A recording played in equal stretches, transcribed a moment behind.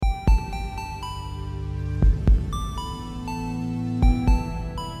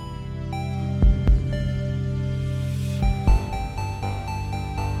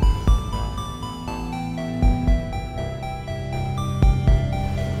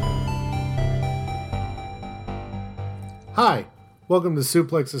Hi, welcome to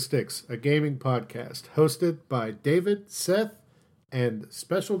Suplex of Sticks, a gaming podcast hosted by David, Seth, and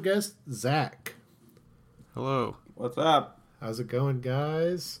special guest Zach. Hello. What's up? How's it going,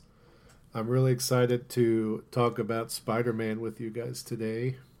 guys? I'm really excited to talk about Spider-Man with you guys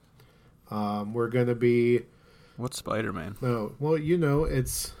today. We're going to be... What's Spider-Man? No, well, you know,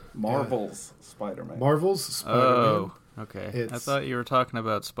 it's... Marvel's Spider-Man. Marvel's Spider-Man. Oh, okay. It's- I thought you were talking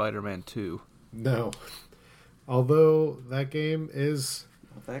about Spider-Man 2. No. Although that game is...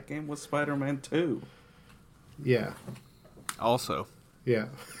 That game was Spider-Man 2. Yeah. Also. Yeah.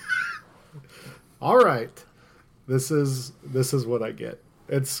 All right. This is what I get.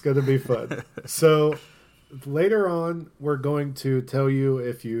 It's going to be fun. So later on, we're going to tell you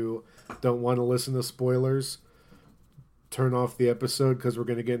if you don't want to listen to spoilers, turn off the episode because we're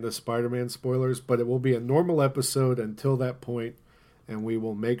going to get into Spider-Man spoilers. But it will be a normal episode until that point, and we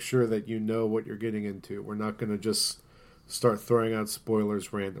will make sure that you know what you're getting into. We're not going to just start throwing out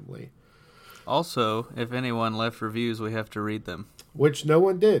spoilers randomly. Also, if anyone left reviews, we have to read them. Which no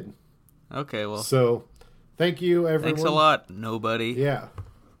one did. Okay, well, So thank you, everyone. thanks a lot, nobody. Yeah.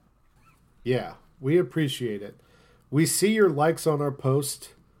 Yeah, we appreciate it. We see your likes on our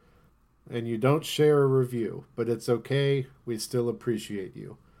post, and you don't share a review, but it's okay. We still appreciate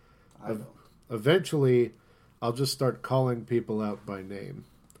you. I don't. Eventually, I'll just start calling people out by name,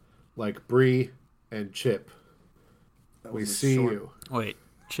 like Bree and Chip. That We was a see short- you. Wait,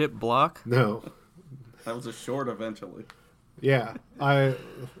 Chip Block? No. That was a short eventually. Yeah, I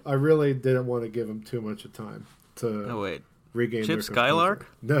really didn't want to give him too much of time to No, wait. regain Chip their composure. Skylark?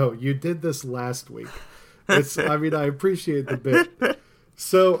 No, you did this last week. I appreciate the bit.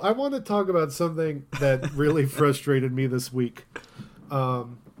 So I want to talk about something that really frustrated me this week.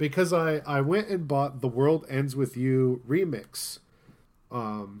 Because I went and bought The World Ends With You Remix,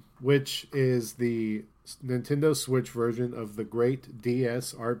 which is the Nintendo Switch version of the great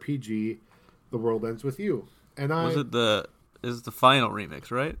DS RPG, The World Ends With You. And Is the final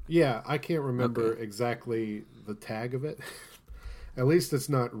remix, right? yeah, I can't remember Okay. exactly the tag of it. At least it's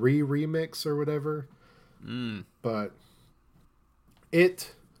not remix or whatever. But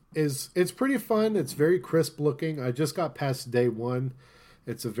it's pretty fun. It's very crisp looking. I just got past day one.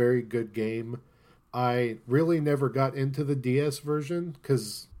 It's a very good game. I really never got into the DS version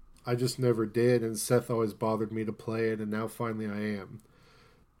because I just never did, and Seth always bothered me to play it, and now finally I am.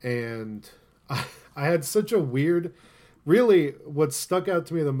 And I had such a weird... Really, what stuck out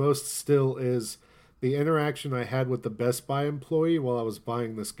to me the most still is the interaction I had with the Best Buy employee while I was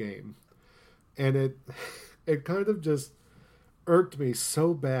buying this game. And it kind of just irked me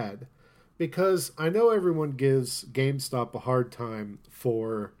so bad because I know everyone gives GameStop a hard time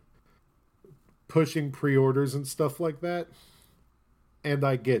for pushing pre-orders and stuff like that. And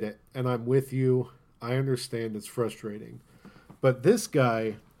I get it. And I'm with you. I understand it's frustrating. But this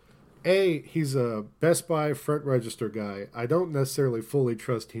guy... he's a Best Buy front register guy. I don't necessarily fully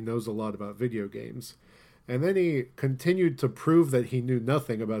trust he knows a lot about video games. And then he continued to prove that he knew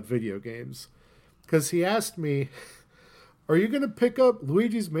nothing about video games. Because he asked me, are you going to pick up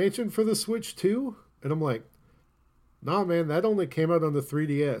Luigi's Mansion for the Switch too? And I'm like, nah, man, that only came out on the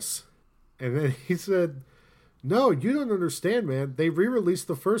 3DS. And then he said, no, you don't understand, man. They re-released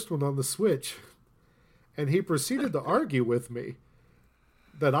the first one on the Switch. And he proceeded to argue with me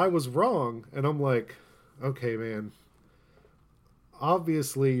that I was wrong, and I'm like, okay, man,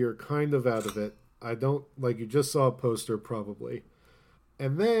 obviously you're kind of out of it. I don't, like, you just saw a poster probably.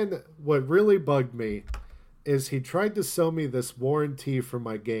 And then what really bugged me is he tried to sell me this warranty for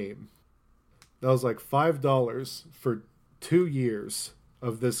my game. That was like $5 for 2 years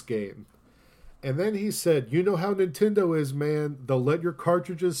of this game. And then he said, you know how Nintendo is, man. They'll let your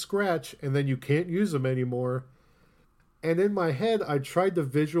cartridges scratch, and then you can't use them anymore. And in my head, I tried to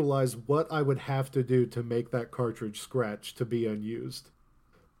visualize what I would have to do to make that cartridge scratch to be unused.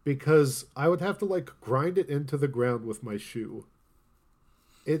 Because I would have to, like, grind it into the ground with my shoe.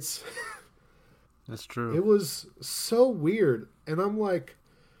 It's... That's true. It was so weird. And I'm like,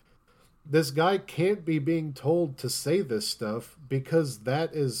 this guy can't be being told to say this stuff because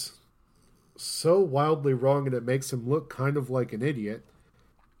that is so wildly wrong and it makes him look kind of like an idiot,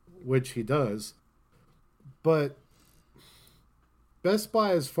 which he does. But... Best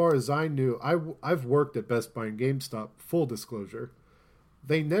Buy, as far as I knew, I've worked at Best Buy and GameStop, full disclosure.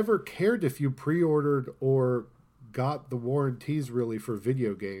 They never cared if you pre-ordered or got the warranties really for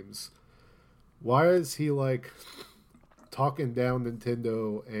video games. Why is he like talking down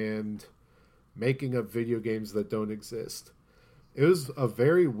Nintendo and making up video games that don't exist? It was a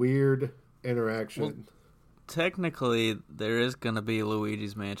very weird interaction. Well, technically, there is going to be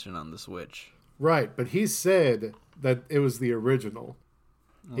Luigi's Mansion on the Switch. Right, but he said that it was the original.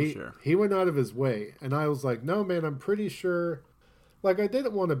 Well, sure. He went out of his way, and I was like, no, man, I'm pretty sure. Like, I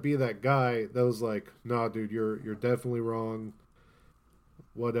didn't want to be that guy that was like, nah, dude, you're definitely wrong.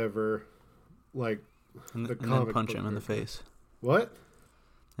 Whatever. Like, And the then comic punch book him in the character. face. What?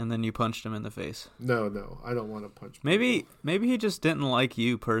 And then you punched him in the face. No, I don't want to punch. Maybe he just didn't like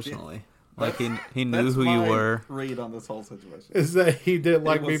you personally. Like he knew That's who you my were. read on this whole situation. Is that he didn't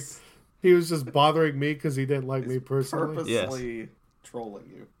like me? was He was just bothering me because he didn't like me personally. purposely trolling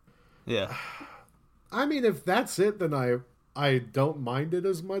you. Yeah. I mean, if that's it, then I don't mind it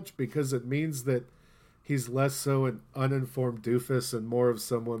as much because it means that he's less so an uninformed doofus and more of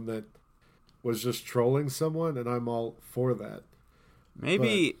someone that was just trolling someone, and I'm all for that.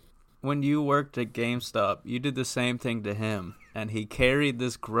 Maybe when you worked at GameStop, you did the same thing to him, and he carried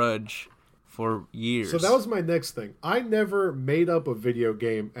this grudge for years. So that was my next thing. I never made up a video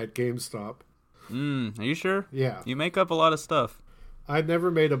game at GameStop. Are you sure? Yeah. You make up a lot of stuff. I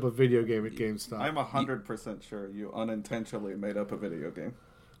never made up a video game at GameStop. I'm 100% sure you unintentionally made up a video game.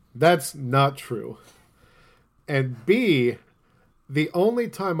 That's not true. And B, the only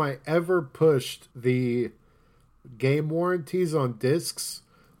time I ever pushed the game warranties on discs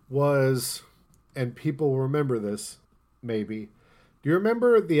was, and people will remember this, maybe. Do you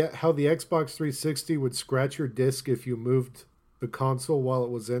remember how the Xbox 360 would scratch your disc if you moved the console while it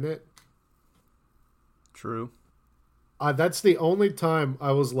was in it? True. That's the only time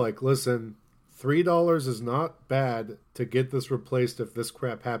I was like, listen, $3 is not bad to get this replaced if this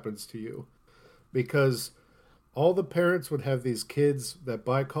crap happens to you. Because all the parents would have these kids that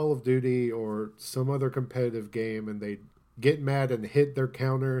buy Call of Duty or some other competitive game, and they'd get mad and hit their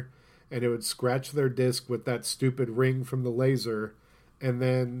counter, and it would scratch their disc with that stupid ring from the laser, and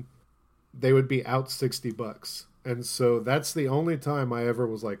then they would be out $60. And so that's the only time I ever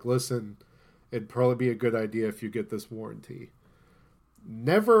was like, listen, it'd probably be a good idea if you get this warranty.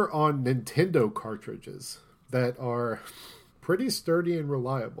 Never on Nintendo cartridges that are pretty sturdy and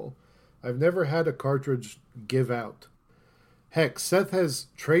reliable. I've never had a cartridge give out. Heck, Seth has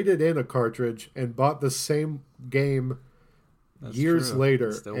traded in a cartridge and bought the same game That's years true. later.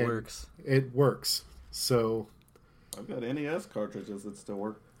 It still and works. It works. So, I've got NES cartridges that still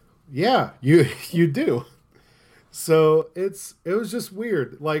work. yeah, you do. So it was just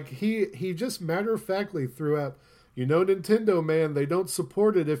weird. Like he just matter of factly threw out, Nintendo, man, they don't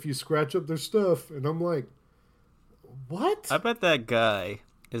support it if you scratch up their stuff. And I'm like, what? I bet that guy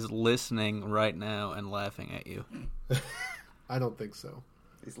is listening right now and laughing at you. I don't think so.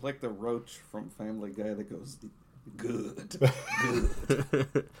 He's like the roach from Family Guy that goes, good.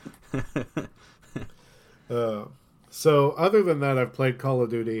 So other than that, I've played Call of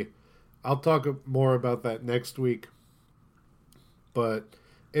Duty. I'll talk more about that next week. But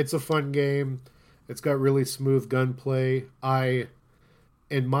it's a fun game. It's got really smooth gunplay.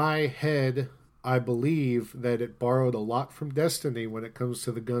 In my head, I believe that it borrowed a lot from Destiny when it comes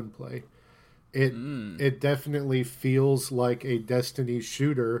to the gunplay. It definitely feels like a Destiny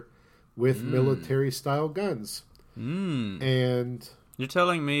shooter with military style guns. And You're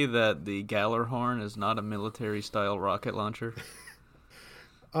telling me that the Gallarhorn is not a military style rocket launcher?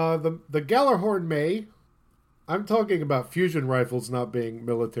 the Gallarhorn may. I'm talking about fusion rifles not being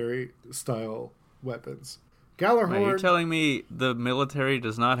military style weapons. Gallarhorn. Wait, you're telling me the military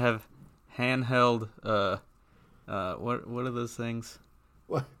does not have handheld what are those things?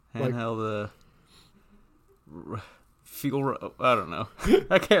 What? Handheld fuel. I don't know.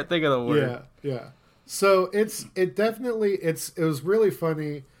 I can't think of the word. Yeah. So it was really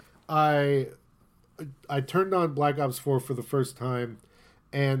funny. I turned on Black Ops 4 for the first time,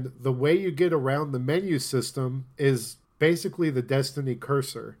 and the way you get around the menu system is basically the Destiny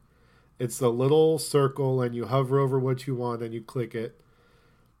cursor. It's the little circle, and you hover over what you want, and you click it.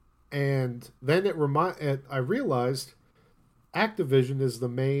 And then I realized Activision is the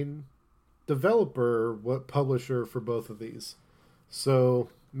main developer, publisher for both of these. So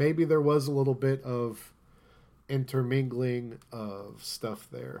maybe there was a little bit of intermingling of stuff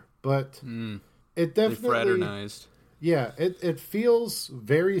there, but it They definitely fraternized. Yeah, it feels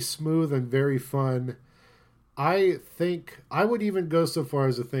very smooth and very fun. I think I would even go so far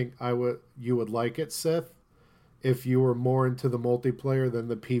as to think you would like it, Seth, if you were more into the multiplayer than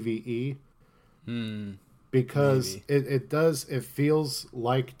the PvE. Because it feels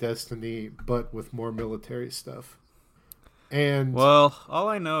like Destiny, but with more military stuff. And Well, all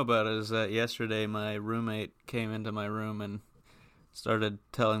I know about it is that yesterday my roommate came into my room and started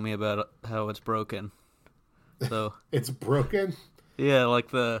telling me about how it's broken. So it's broken. yeah,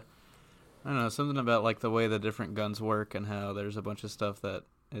 like I don't know, something about like the way the different guns work and how there's a bunch of stuff that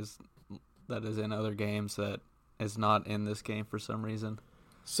is in other games that is not in this game for some reason.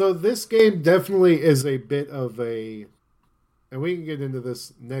 So this game definitely is a bit of a, and we can get into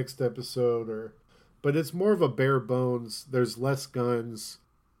this next episode, but it's more of a bare bones. There's less guns,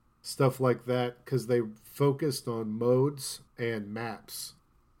 stuff like that, because they focused on modes and maps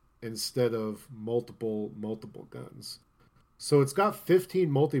instead of multiple guns. So it's got 15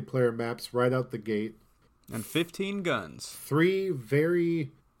 multiplayer maps right out the gate. And 15 guns. 3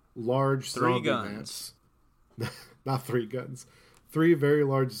 very large zombie guns. maps. Not 3 guns. 3 very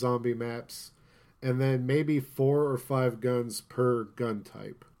large zombie maps. And then maybe 4 or 5 guns per gun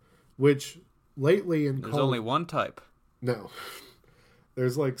type. Which lately in There's only one type. No.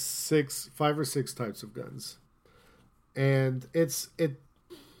 There's like 5 or 6 types of guns. And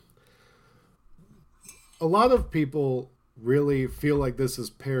a lot of people really feel like this is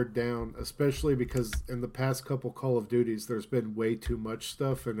pared down, especially because in the past couple Call of Duties there's been way too much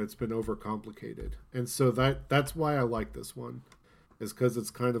stuff and it's been overcomplicated. And so that's why I like this one, is because it's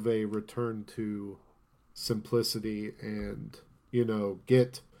kind of a return to simplicity and, you know,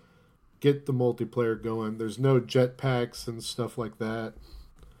 get the multiplayer going. There's no jetpacks and stuff like that,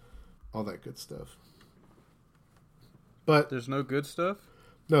 all that good stuff. But there's no good stuff?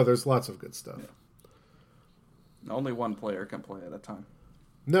 No, there's lots of good stuff. Yeah. Only one player can play at a time.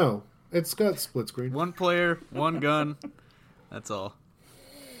 No, it's got split screen. One player, one gun. That's all.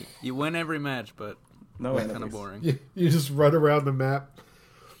 You win every match, but no, it's kind of boring. You just run around the map,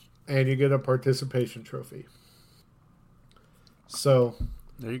 and you get a participation trophy. So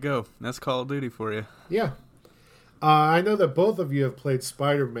there you go. That's Call of Duty for you. Yeah. I know that both of you have played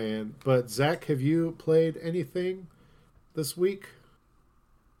Spider-Man, but Zach, have you played anything this week?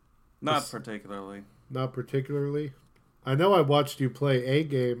 Not particularly. Not particularly. I know I watched you play a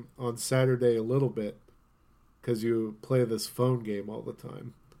game on Saturday a little bit because you play this phone game all the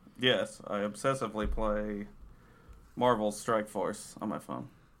time. Yes, I obsessively play Marvel's Strike Force on my phone.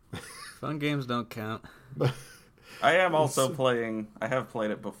 Phone games don't count. I am also playing. I have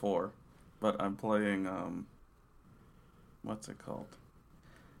played it before, but I'm playing. What's it called?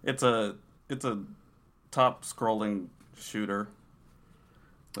 It's a top scrolling shooter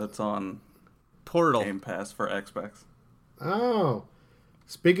that's on Portal Game Pass for Xbox. Oh,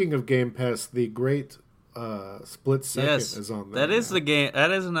 speaking of Game Pass, the great Split Second is on there. That is the game.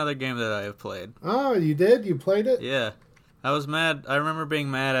 That is another game that I have played. Oh, you did? You played it? Yeah. I was mad. I remember being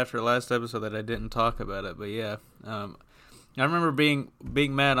mad after last episode that I didn't talk about it, but yeah. I remember being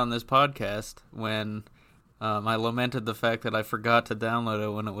mad on this podcast when I lamented the fact that I forgot to download it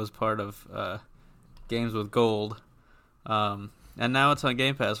when it was part of Games with Gold. And now it's on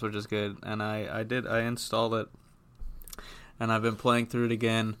Game Pass, which is good. And I installed it, and I've been playing through it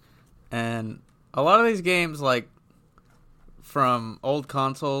again. And a lot of these games, like, from old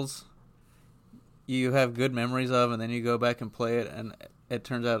consoles, you have good memories of, and then you go back and play it, and it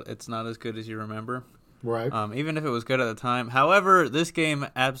turns out it's not as good as you remember. Right. Even if it was good at the time. However, this game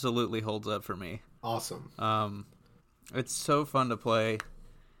absolutely holds up for me. Awesome. It's so fun to play.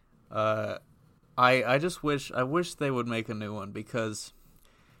 I wish they would make a new one, because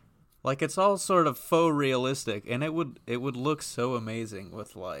like it's all sort of faux realistic, and it would look so amazing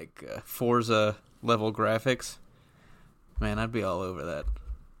with like Forza level graphics. Man, I'd be all over that.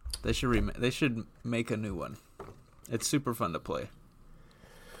 They should make a new one. It's super fun to play.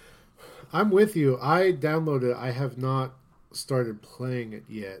 I'm with you. I downloaded it. I have not started playing it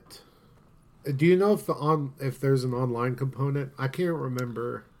yet. Do you know if there's an online component? I can't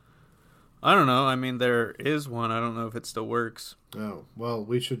remember. I don't know. I mean, there is one. I don't know if it still works. Oh, well,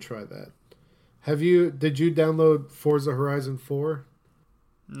 we should try that. Did you download Forza Horizon 4?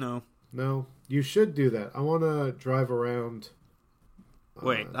 No. No? You should do that. I want to drive around.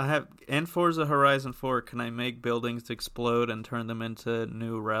 Wait, I have in Forza Horizon 4, can I make buildings explode and turn them into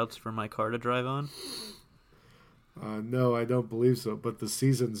new routes for my car to drive on? No, I don't believe so, but the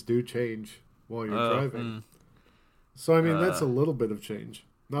seasons do change while you're driving. So, I mean, that's a little bit of change.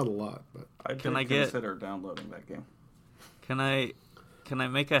 Not a lot, but I consider downloading that game. Can I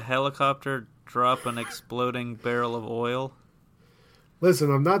make a helicopter drop an exploding barrel of oil?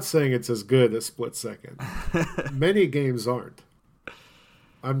 Listen, I'm not saying it's as good as Split Second. Many games aren't.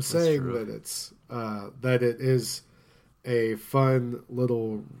 I'm saying that it's that it is a fun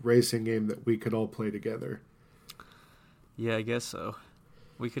little racing game that we could all play together. Yeah, I guess so.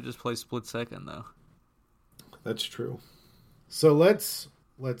 We could just play Split Second, though. That's true. So let's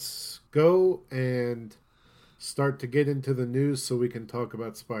go and start to get into the news so we can talk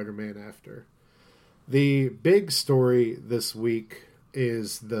about Spider-Man after. The big story this week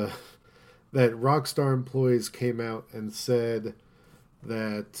is that Rockstar employees came out and said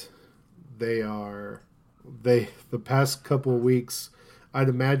that they are the past couple of weeks, I'd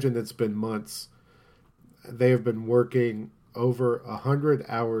imagine it's been months, they have been working over 100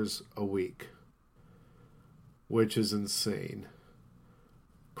 hours a week, which is insane.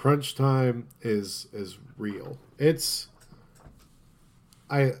 Crunch time is real.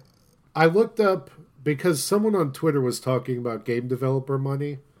 I looked up because someone on Twitter was talking about game developer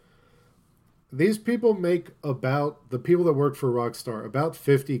money. These people make the people that work for Rockstar, about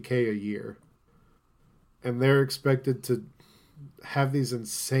 $50K a year. And they're expected to have these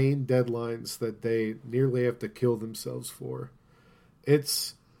insane deadlines that they nearly have to kill themselves for.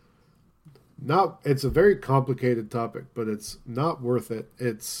 It's a very complicated topic, but it's not worth it.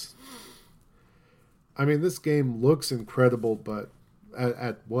 This game looks incredible, but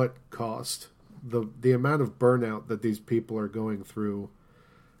at what cost? The amount of burnout that these people are going through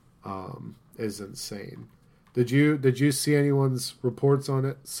is insane. Did you see anyone's reports on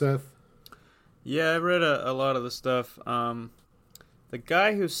it, Seth? Yeah, I read a lot of the stuff. The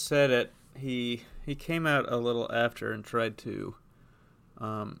guy who said it, he came out a little after and tried to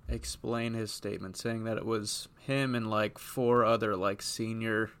explain his statement, saying that it was him and like 4 other like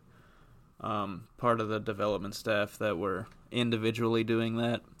senior part of the development staff that were individually doing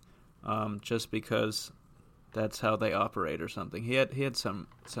that, just because that's how they operate or something. He had some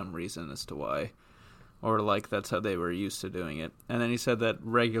reason as to why, or like that's how they were used to doing it. And then he said that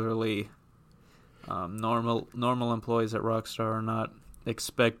regularly, normal employees at Rockstar are not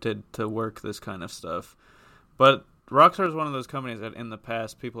expected to work this kind of stuff. But Rockstar is one of those companies that in the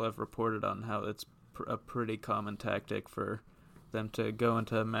past people have reported on how it's a pretty common tactic for them to go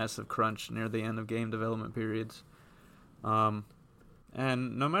into a massive crunch near the end of game development periods. And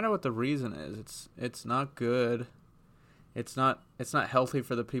no matter what the reason is, it's not good. It's not healthy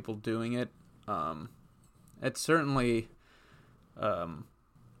for the people doing it. It's certainly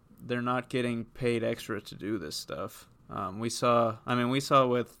they're not getting paid extra to do this stuff. We saw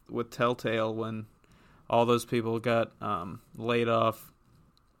with Telltale when all those people got laid off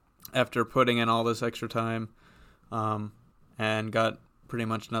after putting in all this extra time, and got pretty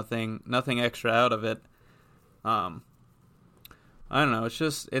much nothing extra out of it. I don't know.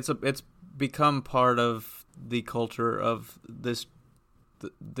 It's become part of the culture of this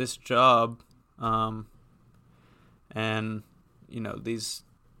job, and these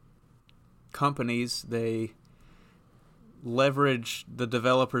companies, they leverage the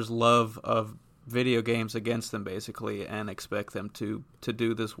developers' love of video games against them basically, and expect them to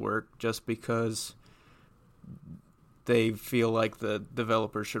do this work just because they feel like the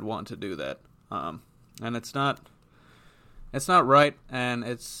developers should want to do that, and it's not right, and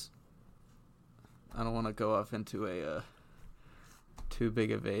I don't want to go off into a too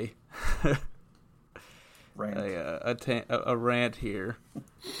big of a rant. a rant here,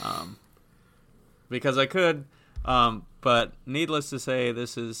 because I could, but needless to say,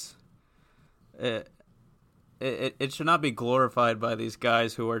 this is it should not be glorified by these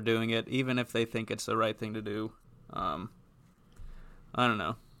guys who are doing it, even if they think it's the right thing to do. I don't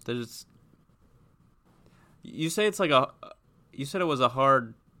know. You say it's like you said it was a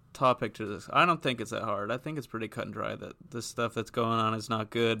hard topic to discuss. I don't think it's that hard. I think it's pretty cut and dry that this stuff that's going on is not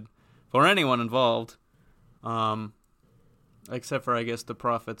good for anyone involved, except for, I guess, the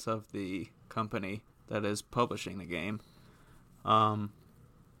profits of the company that is publishing the game. So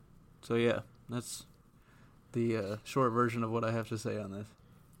yeah, that's the short version of what I have to say on this.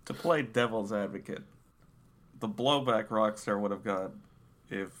 To play devil's advocate, the blowback Rockstar would have got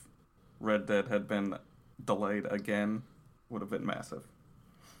if Red Dead had been delayed again would have been massive.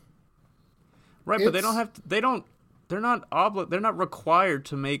 Right, but they're not required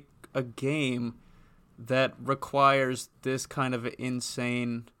to make a game that requires this kind of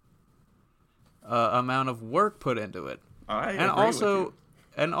insane amount of work put into it. I agree with you.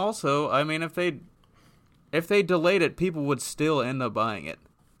 And also, I mean, if they delayed it, people would still end up buying it.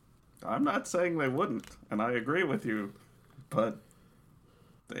 I'm not saying they wouldn't, and I agree with you, but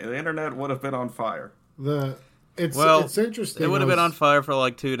the internet would have been on fire. It's interesting. It would have been on fire for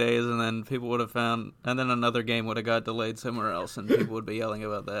like 2 days, and then people would have and then another game would have got delayed somewhere else, and people would be yelling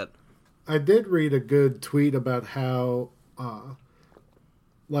about that. I did read a good tweet about how,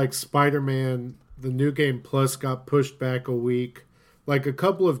 like Spider-Man, the New Game Plus got pushed back a week. Like a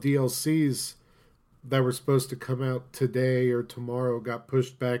couple of DLCs that were supposed to come out today or tomorrow got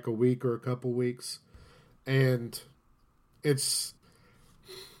pushed back a week or a couple weeks. And it's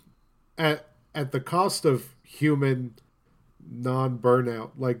at the cost of human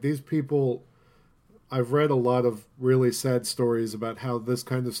non-burnout. Like these people, I've read a lot of really sad stories about how this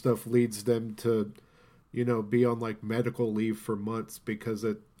kind of stuff leads them to, be on like medical leave for months because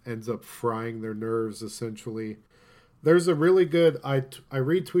ends up frying their nerves, essentially. There's a really good... I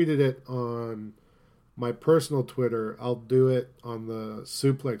retweeted it on my personal Twitter. I'll do it on the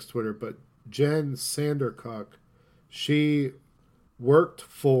Suplex Twitter, but Jen Sandercock, she worked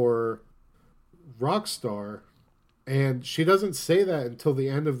for Rockstar, and she doesn't say that until the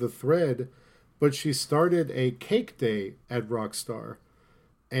end of the thread, but she started a cake day at Rockstar.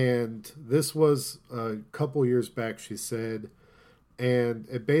 And this was a couple years back, she said. And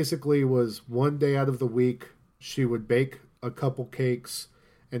it basically was one day out of the week, she would bake a couple cakes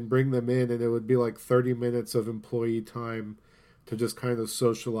and bring them in, and it would be like 30 minutes of employee time to just kind of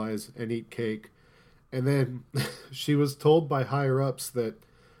socialize and eat cake. And then she was told by higher-ups that,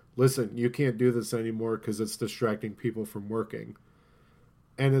 listen, you can't do this anymore because it's distracting people from working.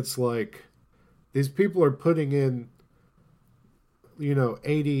 And it's like, these people are putting in,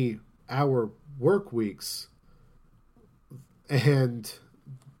 80-hour work weeks, and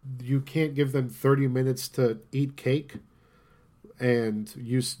you can't give them 30 minutes to eat cake, and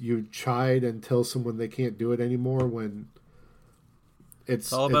you chide and tell someone they can't do it anymore when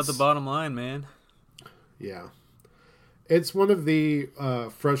it's all about the bottom line, man. Yeah. It's one of the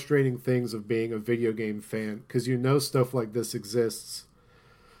frustrating things of being a video game fan, because stuff like this exists.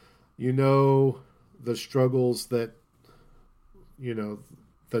 The struggles that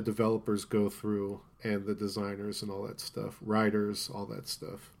the developers go through, and the designers and all that stuff, writers, all that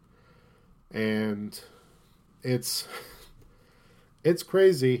stuff. And it's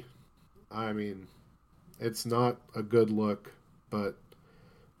crazy. I mean, it's not a good look, but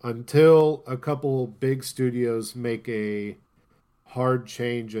until a couple big studios make a hard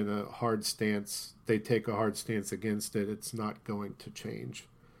change and a hard stance, they take a hard stance against it, it's not going to change.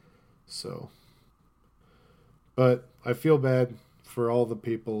 So, but I feel bad for all the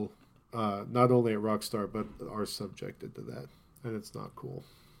people, not only at Rockstar, but are subjected to that, and it's not cool.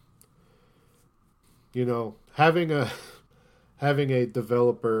 Having a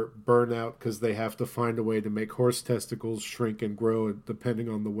developer burn out because they have to find a way to make horse testicles shrink and grow depending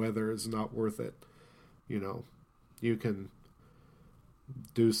on the weather is not worth it. You can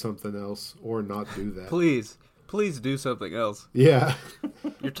do something else or not do that. Please do something else. Yeah.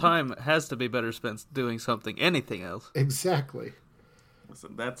 Your time has to be better spent doing anything else. Exactly.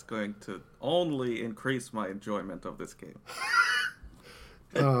 Listen, that's going to only increase my enjoyment of this game.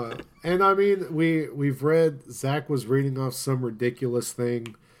 And I mean, we've read, Zach was reading off some ridiculous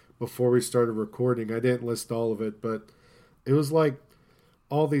thing before we started recording. I didn't list all of it, but it was like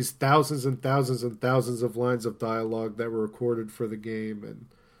all these thousands and thousands and thousands of lines of dialogue that were recorded for the game. And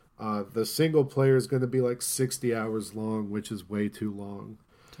the single player is going to be like 60 hours long, which is way too long.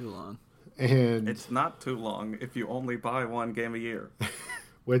 Too long. And it's not too long if you only buy one game a year.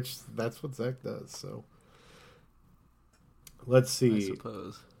 Which, that's what Zach does, so. Let's see. I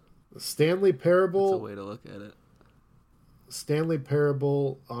suppose. Stanley Parable. That's a way to look at it. Stanley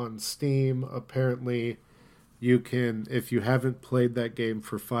Parable on Steam. Apparently, you can, if you haven't played that game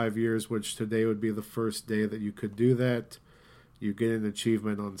for 5 years, which today would be the first day that you could do that, you get an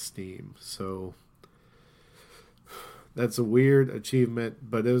achievement on Steam. So, that's a weird achievement,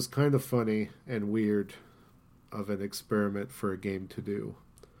 but it was kind of funny and weird of an experiment for a game to do.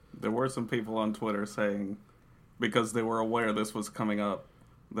 There were some people on Twitter saying, because they were aware this was coming up,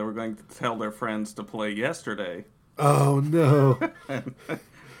 they were going to tell their friends to play yesterday. Oh, no.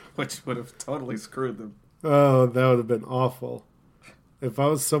 Which would have totally screwed them. Oh, that would have been awful. If I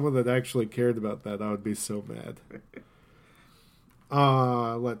was someone that actually cared about that, I would be so mad.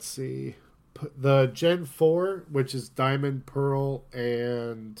 Let's see. The Gen 4, which is Diamond, Pearl,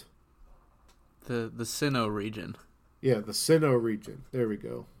 and... The Sinnoh region. Yeah, the Sinnoh region. There we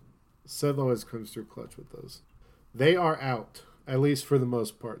go. Seth always comes through clutch with those. They are out, at least for the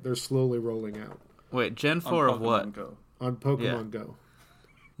most part. They're slowly rolling out. Wait, Gen 4 of what? Go. On Pokemon Go.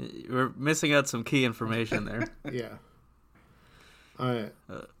 We're missing out some key information there. Yeah.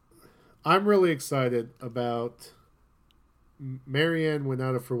 I'm really excited about... Marianne went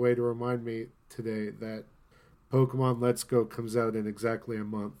out of her way to remind me today that Pokemon Let's Go comes out in exactly a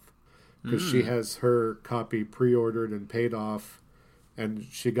month. Because she has her copy pre-ordered and paid off. And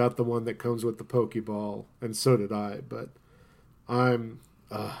she got the one that comes with the Pokeball. And so did I. But I'm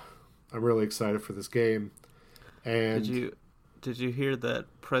really excited for this game. And Did you hear that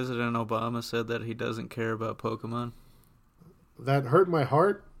President Obama said that he doesn't care about Pokemon? That hurt my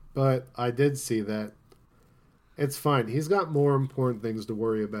heart, but I did see that. It's fine. He's got more important things to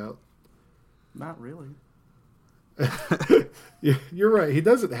worry about. Not really. You're right. He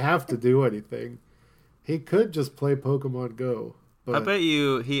doesn't have to do anything. He could just play Pokemon Go. But... I bet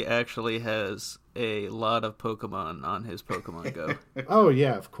you he actually has a lot of Pokemon on his Pokemon Go. Oh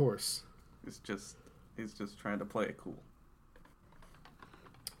yeah, of course. He's just trying to play it cool.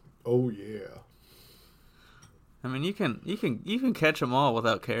 Oh yeah. I mean, you can catch them all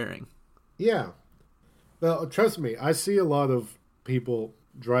without caring. Yeah. Well, trust me, I see a lot of people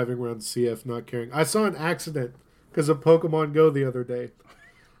driving around CF not caring. I saw an accident because of Pokemon Go the other day.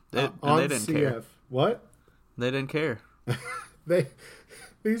 They didn't CF. care. What? They didn't care.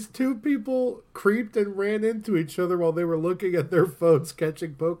 These two people creeped and ran into each other while they were looking at their phones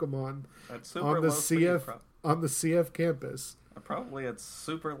catching Pokemon At super on the low speed, CF campus. probably at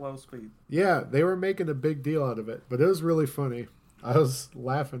super low speed. Yeah, they were making a big deal out of it, but it was really funny. I was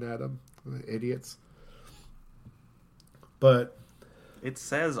laughing at them, idiots. But It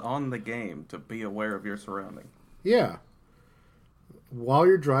says on the game to be aware of your surrounding. yeah, while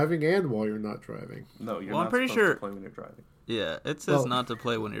you're driving and while you're not driving, No, you're Well, I'm not pretty supposed sure- to play when you're driving. Yeah, it says Well- not to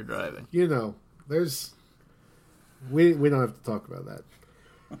play when you're driving. you know, there's we don't have to talk about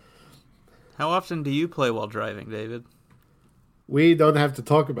that. How often do you play while driving, David? We don't have to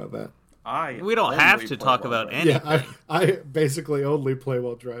talk about that. We don't have to talk about any. anything. Yeah, I basically only play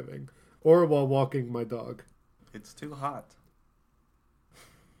while driving or while walking my dog. It's too hot.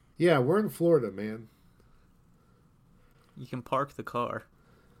 Yeah, we're in Florida, man. You can park the car.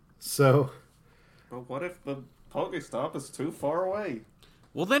 So But what if the Pokestop is too far away?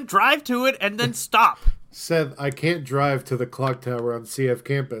 Well, then drive to it and then stop. Seth, I can't drive to the clock tower on CF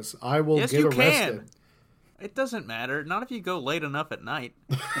campus. I will Yes, get you arrested. can. It doesn't matter. Not if you go late enough at night.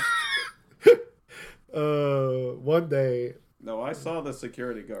 One day. No, I saw the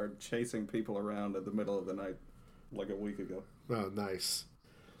security guard chasing people around in the middle of the night like a week ago. Oh, nice.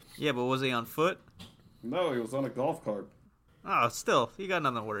 Yeah, but was he on foot? No, he was on a golf cart. Oh, still, you got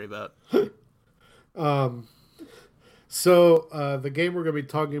nothing to worry about. So the game we're going to be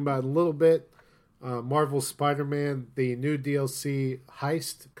talking about in a little bit, Marvel Spider-Man, the new DLC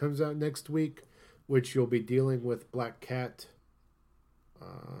Heist comes out next week, which you'll be dealing with Black Cat.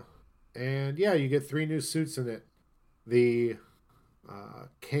 And yeah, you get 3 new suits in it. The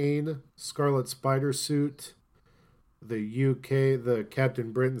Kane Scarlet Spider suit, the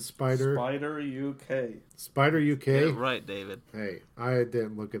Captain Britain Spider. Spider UK. Spider UK. Yeah, right, David. Hey, I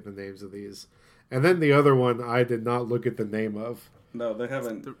didn't look at the names of these. And then the other one I did not look at the name of. No, they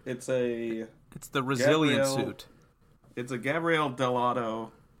haven't. It's the Resilient Gabrielle- suit. It's a Gabriel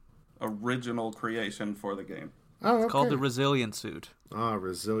Delato original creation for the game. Oh, okay. It's called the Resilient suit.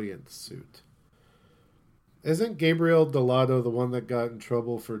 Resilient suit. Isn't Gabriel Delato the one that got in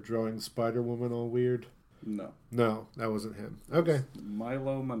trouble for drawing Spider-Woman all weird? No. No, that wasn't him. Okay,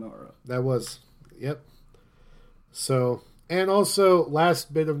 Milo Manara. that was. Yep. So, and also,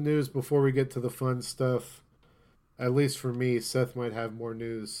 last bit of news before we get to the fun stuff. At least for me, Seth might have more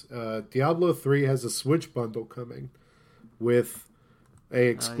news. Diablo 3 has a Switch bundle coming with a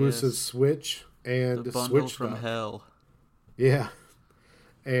exclusive yes. Switch and The bundle Switch from stuff. hell. Yeah.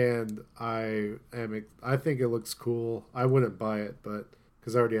 And I think it looks cool. I wouldn't buy it, but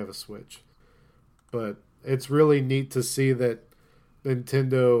because I already have a Switch. But it's really neat to see that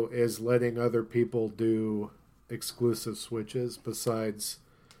Nintendo is letting other people do exclusive Switches besides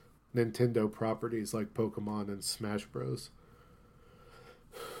Nintendo properties like Pokemon and Smash Bros.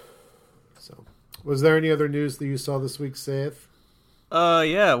 So, was there any other news that you saw this week, Seth?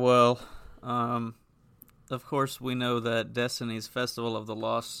 Yeah, well, of course we know that Destiny's Festival of the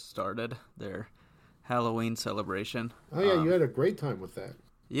Lost started, their Halloween celebration. Oh yeah, you had a great time with that.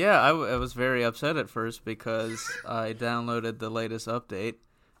 Yeah, I was very upset at first because I downloaded the latest update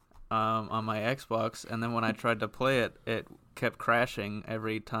on my Xbox, and then when I tried to play it, it kept crashing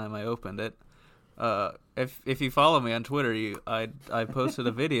every time I opened it. If you follow me on Twitter, I posted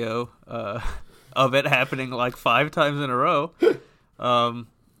a video of it happening like 5 times in a row.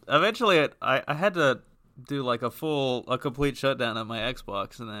 Eventually, I had to do like a complete shutdown of my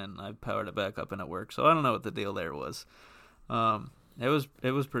Xbox, and then I powered it back up and it worked. So I don't know what the deal there was. It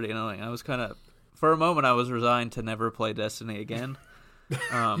was pretty annoying. I was kind of, for a moment, I was resigned to never play Destiny again.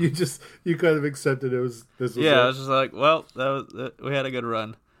 You kind of accepted this was Yeah, I it. was just like, well, we had a good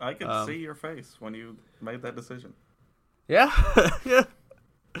run. I could see your face when you made that decision. Yeah, yeah.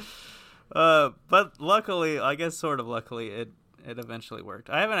 But luckily, I guess sort of luckily, it eventually worked.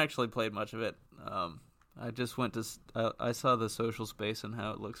 I haven't actually played much of it. I just went to I saw the social space and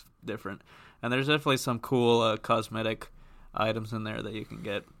how it looks different, and there's definitely some cool cosmetic items in there that you can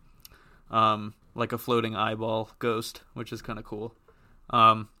get, like a floating eyeball ghost, which is kind of cool.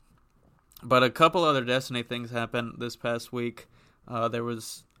 But a couple other Destiny things happened this past week. There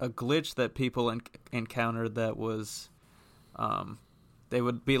was a glitch that people encountered that was they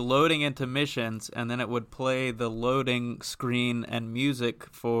would be loading into missions, and then it would play the loading screen and music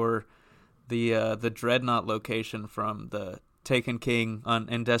for the Dreadnought location from the Taken King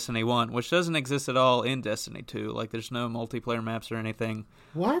in Destiny 1, which doesn't exist at all in Destiny 2. Like, there's no multiplayer maps or anything.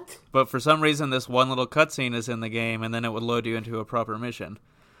 What? But for some reason, this one little cutscene is in the game, and then it would load you into a proper mission.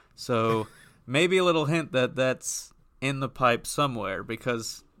 So maybe a little hint that that's in the pipe somewhere,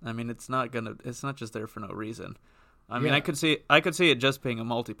 because I mean, it's not just there for no reason. I mean, I could see it just being a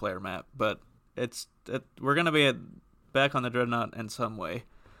multiplayer map, but we're gonna be back on the Dreadnought in some way.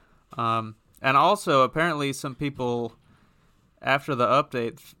 And also, apparently, some people after the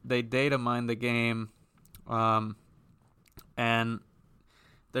update, they data mined the game, and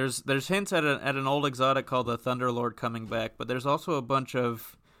there's hints at an old exotic called the Thunderlord coming back, but there's also a bunch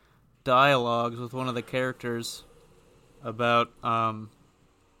of dialogues with one of the characters about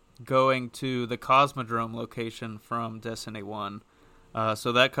going to the Cosmodrome location from Destiny 1.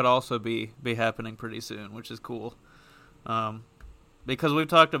 So that could also be happening pretty soon, which is cool. Because we've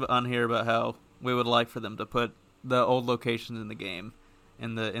talked on here about how we would like for them to put the old locations in the game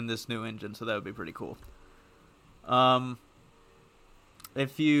in this new engine, so that would be pretty cool.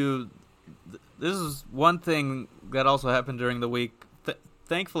 This is one thing that also happened during the week.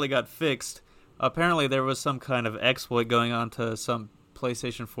 Thankfully got fixed. Apparently there was some kind of exploit going on to some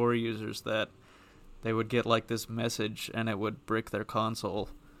PlayStation 4 users that they would get like this message and it would brick their console.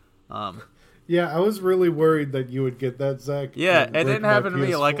 Yeah, I was really worried that you would get that, Zach. Yeah, it didn't happen to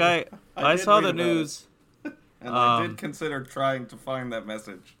me. Like I saw the news. And I did consider trying to find that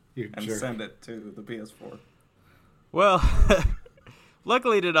message and jerk. send it to the PS4. Well,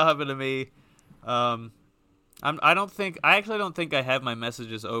 luckily it did not happen to me. I actually don't think I have my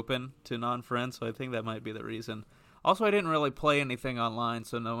messages open to non-friends, so I think that might be the reason. Also, I didn't really play anything online,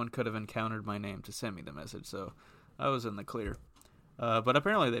 so no one could have encountered my name to send me the message, so I was in the clear. But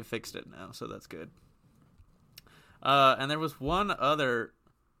apparently they fixed it now, so that's good. And there was one other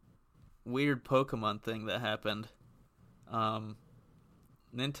weird Pokemon thing that happened.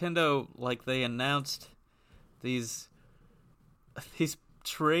 Nintendo, like, they announced these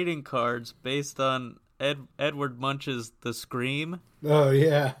trading cards based on Edward Munch's The Scream. Oh,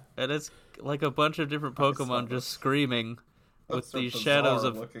 yeah. And it's like a bunch of different Pokemon just screaming with these shadows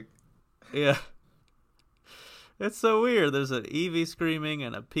of... looking. Yeah. It's so weird. There's an Eevee screaming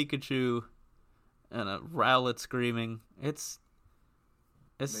and a Pikachu and a Rowlet screaming. It's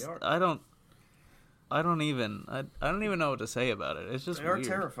I don't even know what to say about it. It's just They are weird.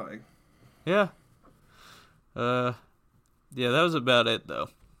 terrifying. Yeah. Yeah, that was about it though.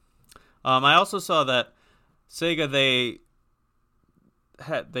 I also saw that Sega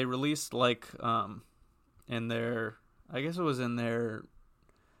they released like in their, I guess it was in their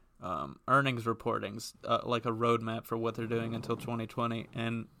earnings reportings, like a roadmap for what they're doing until 2020,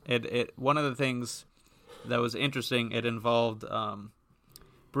 and it one of the things that was interesting, it involved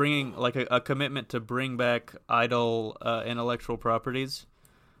bringing like a commitment to bring back idle intellectual properties,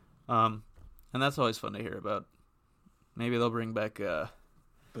 and that's always fun to hear about. Maybe they'll bring back the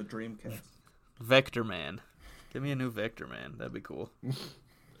Dreamcast. Vector Man. Give me a new Vector Man. That'd be cool.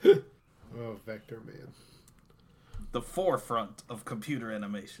 Oh, Vector Man. The forefront of computer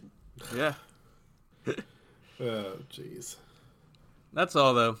animation. Yeah. Oh, jeez. That's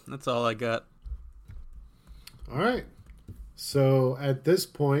all, though. That's all I got. All right. So at this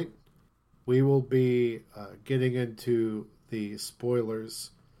point, we will be getting into the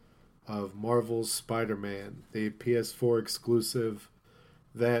spoilers of Marvel's Spider-Man, the PS4 exclusive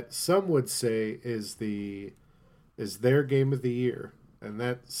that some would say is their game of the year, and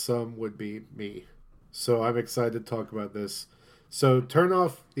that some would be me. So I'm excited to talk about this. So turn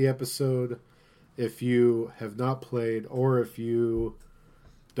off the episode if you have not played or if you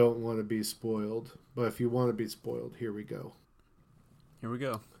don't want to be spoiled. But if you want to be spoiled, here we go. Here we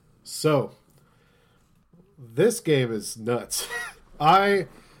go. So, this game is nuts. I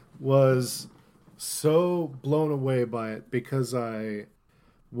was so blown away by it because I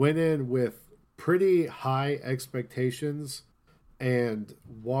went in with pretty high expectations and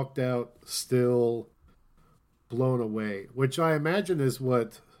walked out still blown away, which I imagine is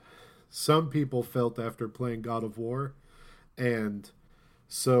what some people felt after playing God of War. And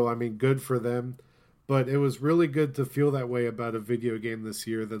so, I mean, good for them. But it was really good to feel that way about a video game this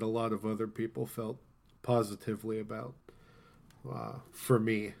year that a lot of other people felt positively about. For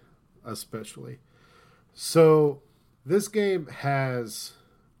me, especially. So, this game has...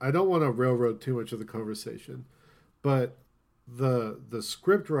 I don't want to railroad too much of the conversation, but the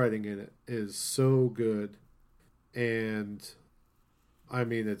script writing in it is so good, and I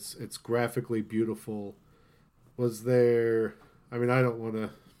mean it's graphically beautiful. Was there I mean, I don't want to.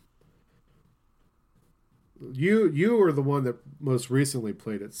 You were the one that most recently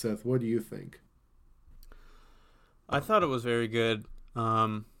played it, Seth. What do you think? I thought it was very good.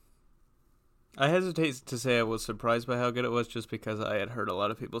 I hesitate to say I was surprised by how good it was, just because I had heard a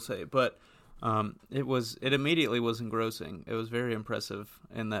lot of people say it, but it immediately was engrossing. It was very impressive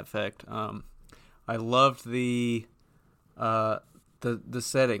in that fact. I loved the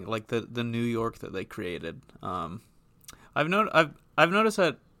setting, like the New York that they created. I've noticed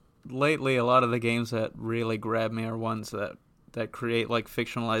that lately a lot of the games that really grab me are ones that create like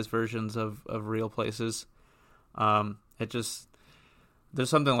fictionalized versions of real places. There's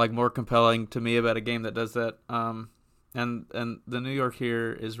something like more compelling to me about a game that does that. And the New York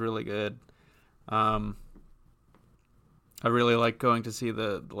here is really good. I really like going to see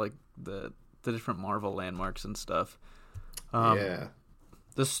the different Marvel landmarks and stuff. Yeah.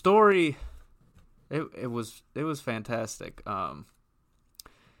 The story, it was fantastic.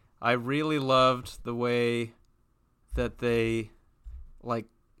 I really loved the way that they like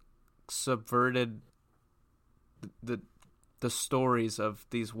subverted the stories of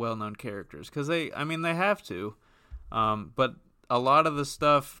these well-known characters, because they have to, but a lot of the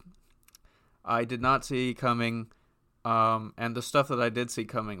stuff I did not see coming, and the stuff that I did see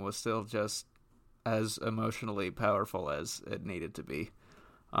coming was still just as emotionally powerful as it needed to be.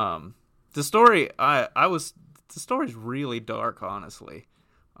 The story, the story's really dark, honestly.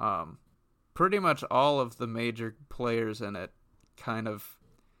 Pretty much all of the major players in it kind of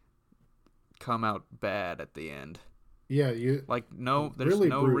come out bad at the end. Yeah, there's really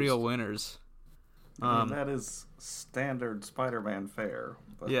no bruised. real winners. I mean, that is standard Spider-Man fare.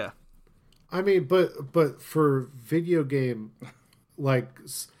 But... Yeah. I mean, but for video game,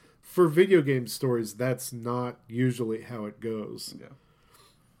 for video game stories, that's not usually how it goes. Yeah.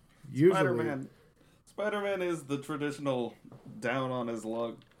 Usually, Spider-Man is the traditional down on his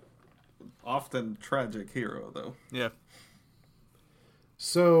luck, often tragic hero, though. Yeah.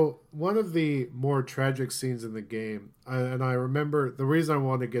 So one of the more tragic scenes in the game, and I remember the reason I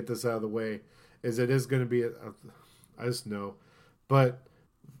want to get this out of the way is it is going to be I just know, but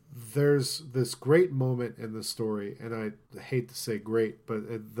there's this great moment in the story, and I hate to say great, but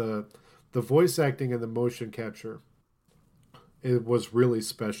the voice acting and the motion capture, it was really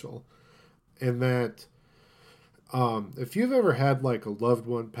special. In that, if you've ever had like a loved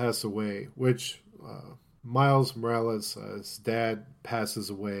one pass away, which Miles Morales' his dad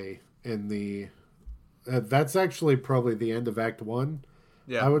passes away in the that's actually probably the end of Act 1,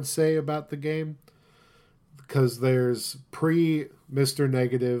 Yeah. I would say, about the game. Because there's pre-Mr.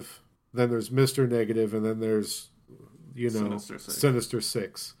 Negative, then there's Mr. Negative, and then there's, Sinister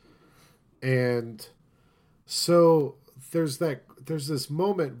Six. And so there's this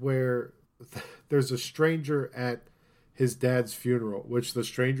moment where there's a stranger at his dad's funeral, which the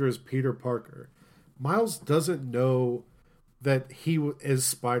stranger is Peter Parker. Miles doesn't know that he is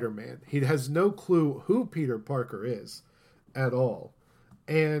Spider-Man. He has no clue who Peter Parker is at all.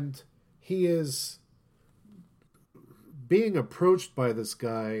 And he is being approached by this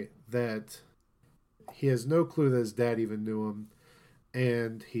guy that he has no clue that his dad even knew him.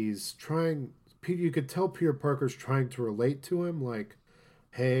 And he's trying... You could tell Peter Parker's trying to relate to him, like,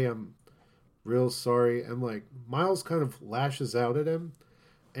 hey, I'm real sorry. And, like, Miles kind of lashes out at him.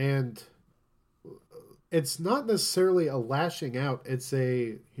 And it's not necessarily a lashing out. It's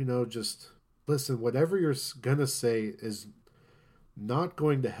a, just, listen, whatever you're going to say is not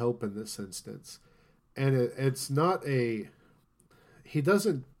going to help in this instance. And it's not he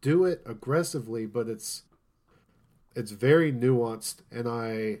doesn't do it aggressively, but it's very nuanced.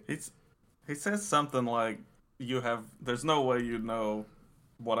 And he says something like, there's no way you know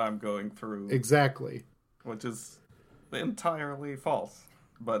what I'm going through. Exactly. Which is entirely false.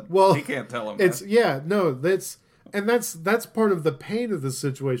 But he can't tell him that. That. That's part of the pain of the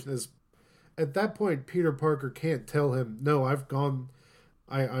situation is at that point Peter Parker can't tell him, no, I've gone,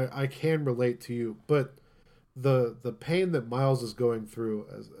 I can relate to you. But the pain that Miles is going through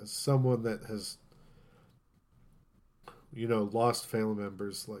as someone that has lost family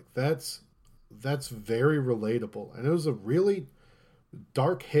members, like that's very relatable. And it was a really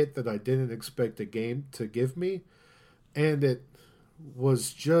dark hit that I didn't expect a game to give me. And it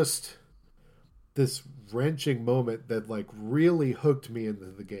was just this wrenching moment that like really hooked me into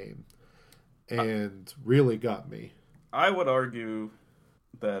the game and really got me. I would argue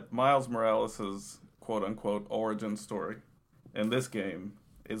that Miles Morales' quote-unquote origin story in this game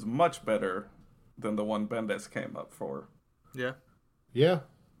is much better than the one Bendis came up for. Yeah. Yeah.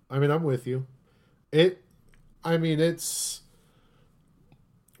 I mean, I'm with you.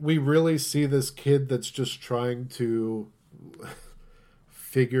 We really see this kid that's just trying to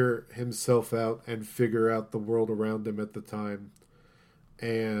figure himself out and figure out the world around him at the time.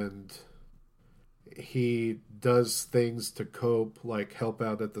 And he does things to cope, like help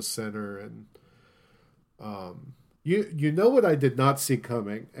out at the center. And you know what I did not see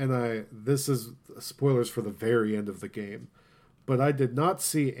coming, and this is spoilers for the very end of the game, but I did not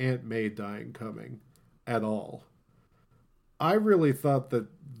see Aunt May dying coming at all. I really thought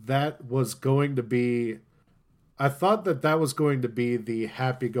that was going to be... I thought that was going to be the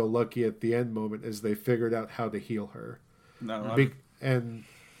happy-go-lucky at the end moment as they figured out how to heal her. No, and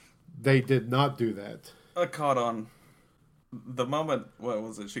they did not do that. I caught on the moment, what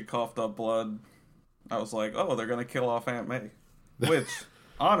was it, she coughed up blood. I was like, oh, they're going to kill off Aunt May. Which,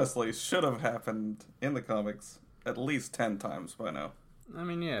 honestly, should have happened in the comics at least 10 times by now. I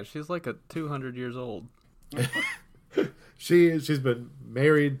mean, yeah, she's like 200 years old. She's been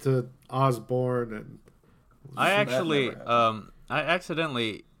married to Osborn, and I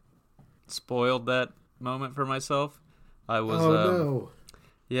accidentally spoiled that moment for myself. I was no.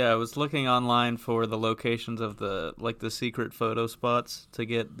 Yeah, I was looking online for the locations of the secret photo spots to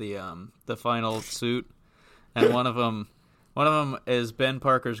get the final suit, and one of them is Ben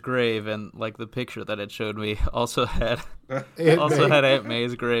Parker's grave, and like the picture that it showed me also had Aunt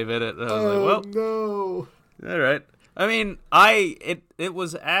May's grave in it. And I was like, well, no. All right. I mean, it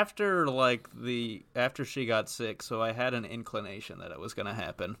was after after she got sick, so I had an inclination that it was going to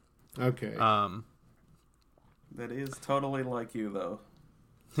happen. Okay. That is totally like you, though.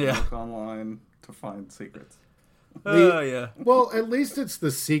 Yeah. Look online to find secrets. Yeah. Well, at least it's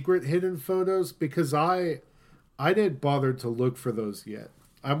the secret hidden photos, because I didn't bother to look for those yet.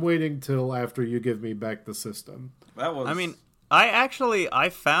 I'm waiting till after you give me back the system. That was... I mean, I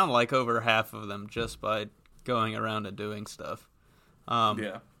found like over half of them just by going around and doing stuff.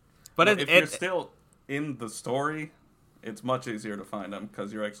 Yeah. But if you're still in the story, it's much easier to find them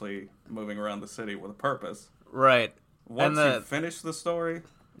because you're actually moving around the city with a purpose. Right. Once you finish the story...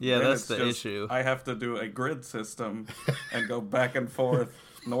 Yeah, that's the issue. I have to do a grid system and go back and forth,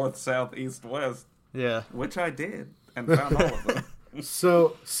 north, south, east, west. Yeah. Which I did, and found all of them.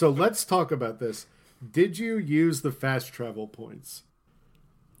 So let's talk about this. Did you use the fast travel points?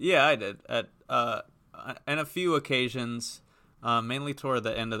 Yeah, I did. At on a few occasions, mainly toward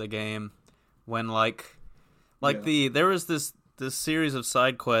the end of the game, when there was this series of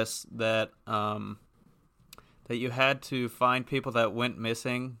side quests that you had to find people that went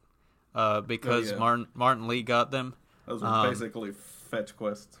missing because Martin Lee got them. Those were basically fetch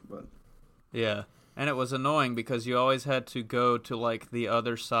quests, but yeah. And it was annoying because you always had to go to like the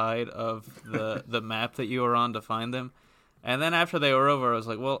other side of the map that you were on to find them. And then after they were over, I was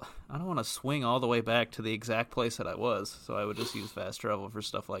like, well, I don't want to swing all the way back to the exact place that I was, so I would just use fast travel for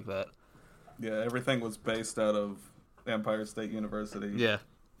stuff like that. Yeah, everything was based out of Empire State University. Yeah.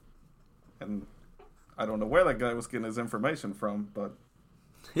 And I don't know where that guy was getting his information from, but...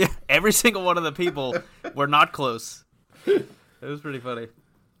 Yeah, every single one of the people were not close. It was pretty funny.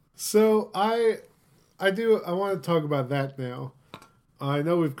 So I want to talk about that now. I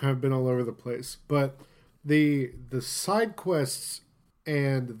know we've kind of been all over the place, but the side quests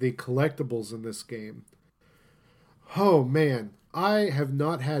and the collectibles in this game, oh man, I have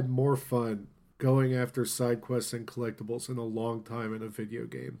not had more fun going after side quests and collectibles in a long time in a video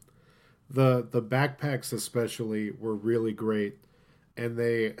game. The backpacks especially were really great. And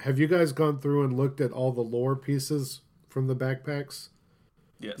have you guys gone through and looked at all the lore pieces from the backpacks?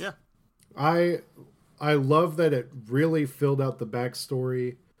 Yes. Yeah. I love that it really filled out the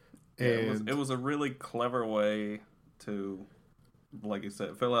backstory. And it was a really clever way to, like you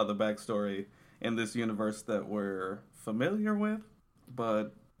said, fill out the backstory in this universe that we're familiar with,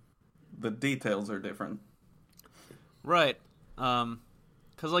 but the details are different. Right.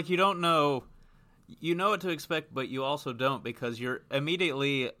 Because, like, you don't know... You know what to expect, but you also don't, because you're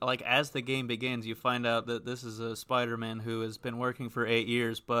immediately, like, as the game begins, you find out that this is a Spider-Man who has been working for 8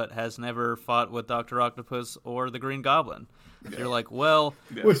 years, but has never fought with Dr. Octopus or the Green Goblin. Yeah. You're like, well...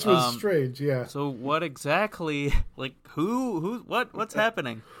 Yeah. Which was strange, yeah. So what exactly, like, what's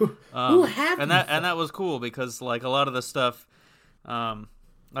happening? Who happened? And that was cool, because, like, a lot of the stuff,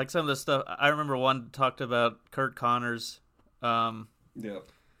 like, some of the stuff, I remember one talked about Kurt Connors, yeah.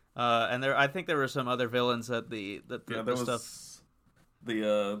 And I think there were some other villains that the stuff.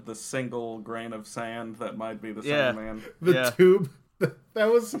 The single grain of sand that might be the Sandman. The tube.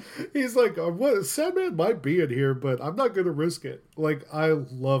 He's like, what? Sandman might be in here, but I'm not going to risk it. Like, I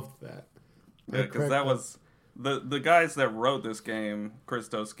loved that. Yeah, because that was the guys that wrote this game,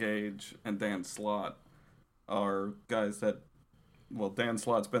 Christos Gage and Dan Slott, are guys that, well, Dan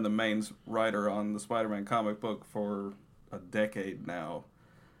Slott's been the main writer on the Spider-Man comic book for a decade now.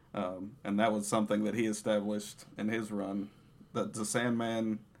 And that was something that he established in his run, that the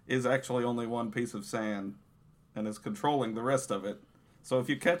Sandman is actually only one piece of sand and is controlling the rest of it. So if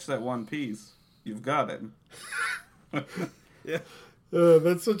you catch that one piece, you've got him. Yeah.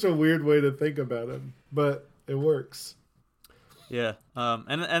 That's such a weird way to think about him, but it works. Yeah.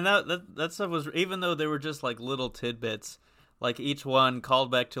 And that stuff was, even though they were just like little tidbits, like each one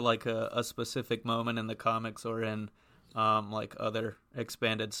called back to like a specific moment in the comics or in like other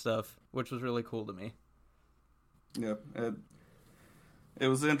expanded stuff, which was really cool to me. Yeah, it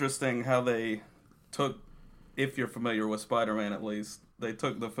was interesting how they took, if you're familiar with Spider-Man at least, they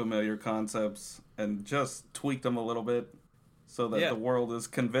took the familiar concepts and just tweaked them a little bit so that the world is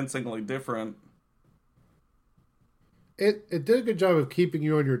convincingly different. It did a good job of keeping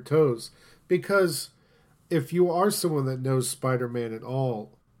you on your toes, because if you are someone that knows Spider-Man at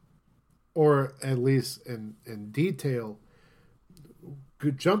all, or at least in detail,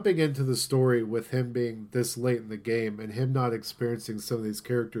 jumping into the story with him being this late in the game and him not experiencing some of these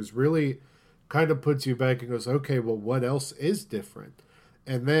characters really kind of puts you back and goes, okay, well, what else is different?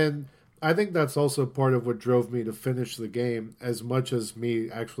 And then I think that's also part of what drove me to finish the game, as much as me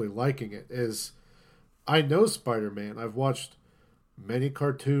actually liking it, is I know Spider-Man. I've watched many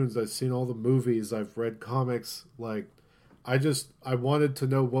cartoons. I've seen all the movies. I've read comics. Like, I wanted to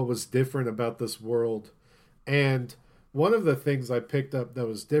know what was different about this world. And one of the things I picked up that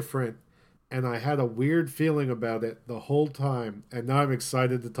was different, and I had a weird feeling about it the whole time, and now I'm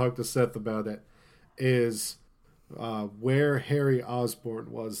excited to talk to Seth about it, is where Harry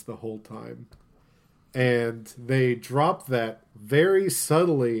Osborn was the whole time. And they dropped that very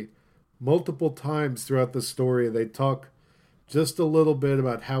subtly multiple times throughout the story. They talk just a little bit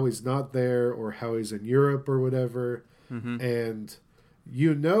about how he's not there or how he's in Europe or whatever. Mm-hmm. And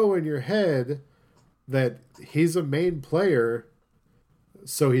you know in your head that he's a main player,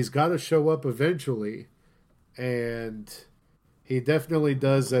 so he's got to show up eventually. And he definitely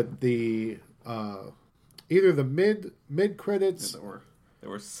does at the either the mid credits. Yeah, there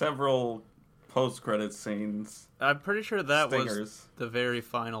were several post credit scenes. I'm pretty sure that was the very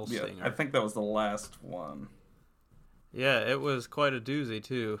final stinger. I think that was the last one. Yeah, it was quite a doozy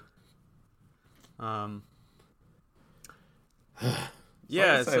too.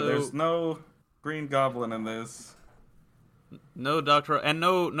 Yeah, so there's no Green Goblin in this. No Doctor, and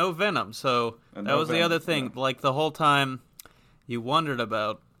no Venom. So that was Venom, the other thing. Yeah. Like the whole time, you wondered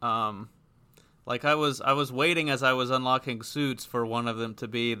about. Like I was waiting as I was unlocking suits for one of them to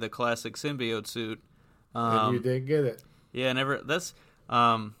be the classic symbiote suit. And you didn't get it. Yeah, never. That's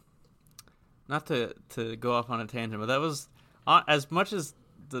not to go off on a tangent, but that was as much as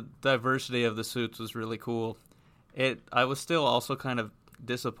the diversity of the suits was really cool. I was still also kind of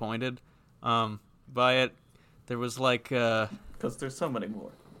disappointed by it. There was like because there's so many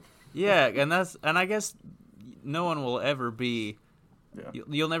more. Yeah, and I guess no one will ever be. Yeah.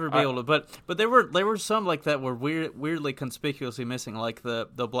 You'll never be able to, but there were some like that were weirdly conspicuously missing, like the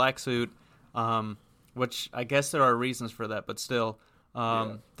black suit, which I guess there are reasons for that, but still,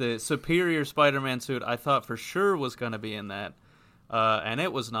 the Superior Spider-Man suit I thought for sure was going to be in that, and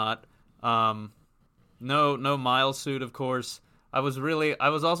it was not. No Miles suit, of course. I was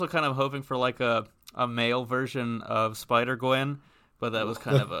also kind of hoping for like a male version of Spider-Gwen, but that was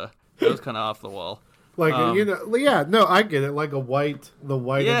kind of off the wall. Like I get it. Like the white and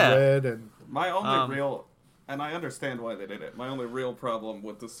red, and my only real, and I understand why they did it. My only real problem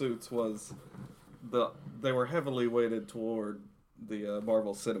with the suits was they were heavily weighted toward the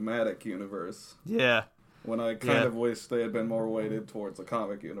Marvel Cinematic Universe. Yeah. When I kind of wish they had been more weighted towards the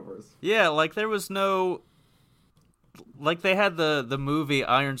comic universe. Yeah, like there was no. Like they had the movie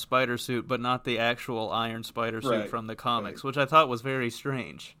Iron Spider suit, but not the actual Iron Spider suit from the comics, which I thought was very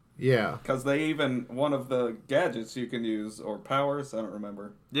strange. Yeah, because they even one of the gadgets you can use or powers, I don't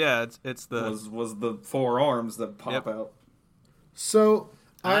remember. Yeah, it's the was the 4 arms that pop out. So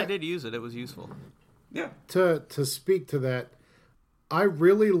I did use it; it was useful. Yeah. To speak to that, I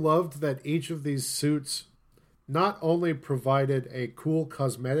really loved that each of these suits not only provided a cool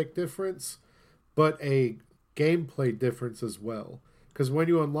cosmetic difference, but a gameplay difference as well. Because when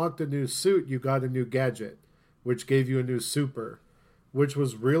you unlocked a new suit, you got a new gadget, which gave you a new super, which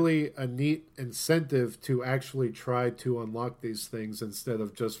was really a neat incentive to actually try to unlock these things instead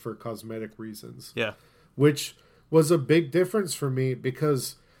of just for cosmetic reasons. Yeah. Which was a big difference for me,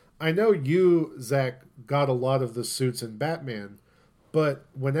 because I know you, Zach, got a lot of the suits in Batman, but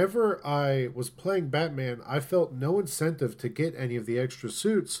whenever I was playing Batman, I felt no incentive to get any of the extra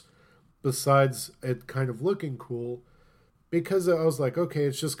suits besides it kind of looking cool. because I was like, okay,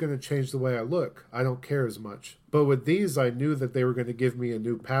 it's just going to change the way I look. I don't care as much. But with these, I knew that they were going to give me a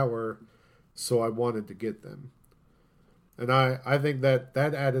new power, so I wanted to get them. And I think that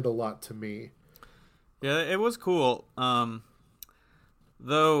added a lot to me. Yeah, it was cool.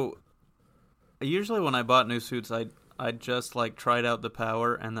 Though, usually when I bought new suits, I'd just like tried out the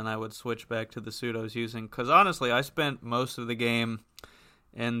power, and then I would switch back to the suit I was using. Because honestly, I spent most of the game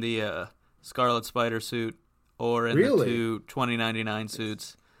in the Scarlet Spider suit or in the two 2099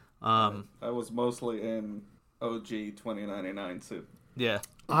 suits. I was mostly in OG 2099 suit. Yeah.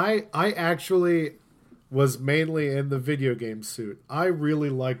 I actually was mainly in the video game suit. I really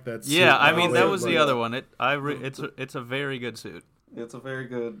like that suit. Yeah, I mean, that was the other one. It's a very good suit. It's a very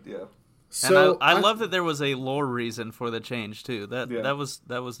good, yeah. So and I love that there was a lore reason for the change too. That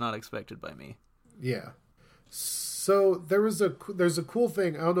was not expected by me. Yeah. So there's a cool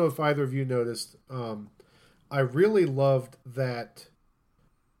thing. I don't know if either of you noticed. I really loved that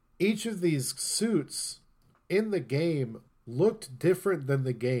each of these suits in the game looked different than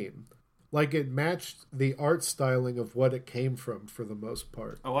the game. Like it matched the art styling of what it came from for the most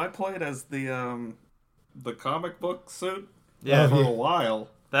part. Oh, I played as the comic book suit for a while.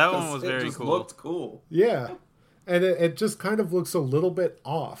 That one was very cool. It just looked cool. Yeah. And it just kind of looks a little bit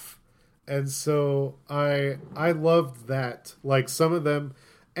off. And so I loved that. Like some of them,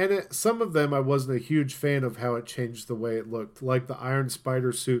 some of them I wasn't a huge fan of how it changed the way it looked. Like the Iron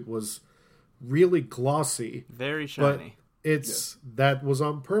Spider suit was really glossy. Very shiny. But that was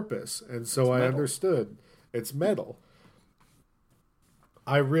on purpose. And so I understood. It's metal.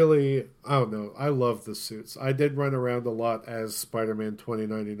 I don't know. I love the suits. I did run around a lot as Spider-Man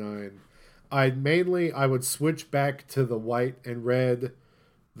 2099. I would switch back to the white and red,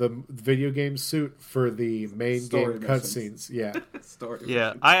 the video game suit for the main game cutscenes. Yeah.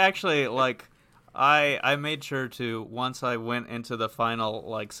 Yeah. I actually I made sure to, once I went into the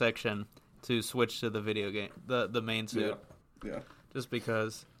final section, to switch to the video game, the main suit. Yeah. Just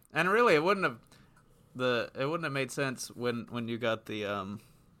because, and really, it wouldn't have made sense when you got the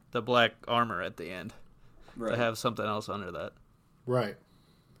black armor at the end to have something else under that. Right.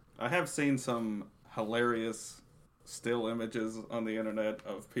 I have seen some hilarious still images on the internet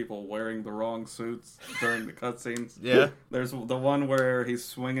of people wearing the wrong suits during the cutscenes. Yeah. There's the one where he's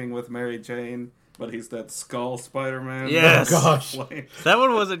swinging with Mary Jane, but he's that Skull Spider-Man. Yes. Oh, gosh. That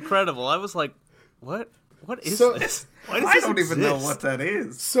one was incredible. I was like, what is this? I don't even know what that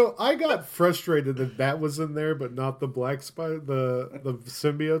is. So I got frustrated that was in there, but not the black spider, the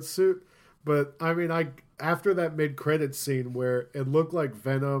symbiote suit. But I mean, after that mid-credit scene where it looked like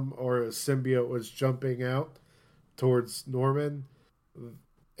Venom or a symbiote was jumping out towards Norman,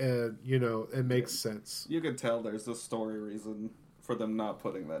 and it makes sense. You could tell there's a story reason for them not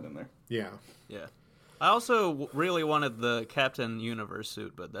putting that in there. Yeah. Yeah. I also really wanted the Captain Universe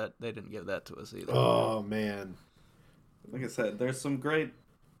suit, but they didn't give that to us either. Oh man. Like I said, there's some great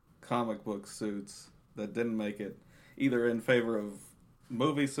comic book suits that didn't make it, either in favor of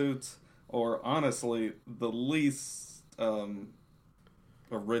movie suits or, honestly, the least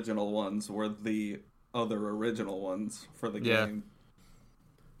original ones were the other original ones for the game.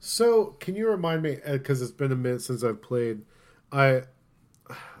 So, can you remind me, because it's been a minute since I've played, I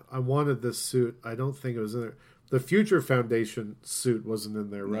wanted this suit. I don't think it was in there. The Future Foundation suit wasn't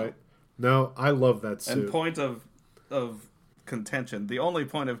in there, right? No, I love that suit. And point of contention, the only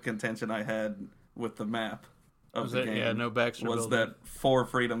point of contention I had with the map of the game no Baxter was building. that Four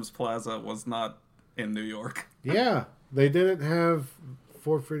Freedoms Plaza was not in New York. Yeah, they didn't have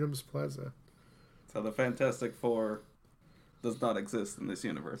Four Freedoms Plaza. So the Fantastic Four does not exist in this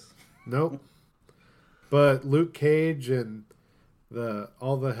universe. Nope. But Luke Cage and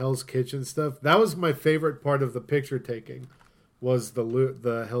all the Hell's Kitchen stuff, that was my favorite part of the picture taking, was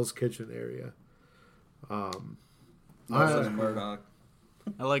the Hell's Kitchen area. Murdoch.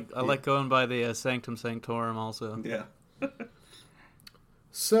 I like going by the Sanctum Sanctorum also. Yeah.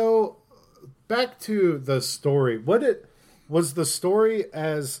 So, back to the story. Was the story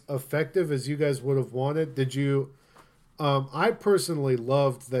as effective as you guys would have wanted? Did you? I personally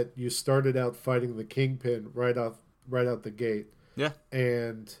loved that you started out fighting the Kingpin right out the gate. Yeah.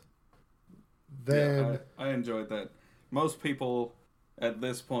 And then I enjoyed that. Most people at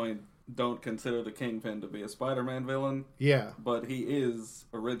this point don't consider the Kingpin to be a Spider-Man villain. Yeah. But he is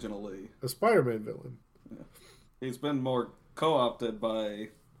originally a Spider-Man villain. Yeah. He's been more co-opted by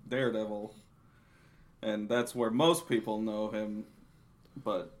Daredevil, and that's where most people know him.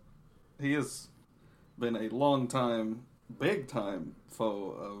 But he has been a long time, big time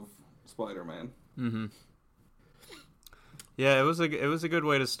foe of Spider-Man. Mm-hmm. Yeah, it was a good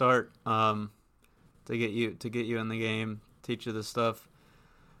way to start, to get you in the game. teach you this stuff.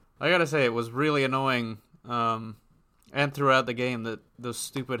 I gotta say, it was really annoying, and throughout the game, those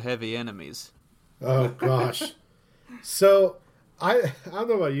stupid heavy enemies. Oh gosh. So I don't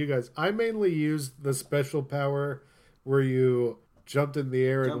know about you guys. I mainly used the special power where you jumped in the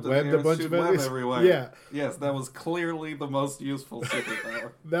air and webbed a bunch of enemies. Everywhere. Yeah. Yes, that was clearly the most useful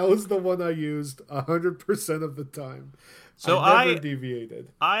superpower. That was the one I used 100% of the time. So I never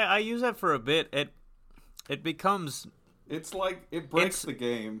deviated. I use that for a bit. It becomes... It's like, it breaks the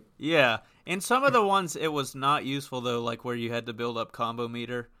game. Yeah. In some of the ones, it was not useful, though, like where you had to build up combo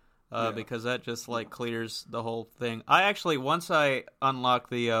meter, because that just, like, clears the whole thing. I actually, once I unlocked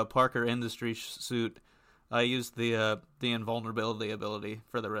the Parker Industries suit, I used the invulnerability ability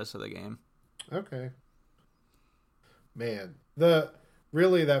for the rest of the game. Okay. Man.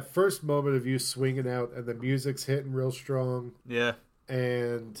 Really, that first moment of you swinging out and the music's hitting real strong. Yeah.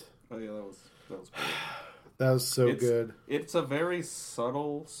 And... Oh, yeah, that was great. That was so good. It's a very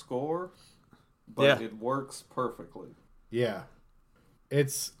subtle score, but it works perfectly. Yeah.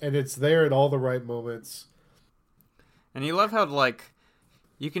 It's there at all the right moments. And you love how, like,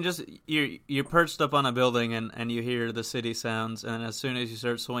 you can just... You're perched up on a building and you hear the city sounds, and as soon as you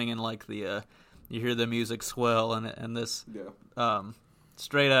start swinging, like, you hear the music swell, and this... Yeah.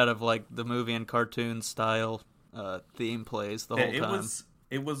 Straight out of, like, the movie and cartoon style theme plays the whole time.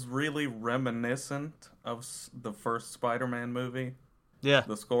 It was really reminiscent of the first Spider-Man movie. Yeah.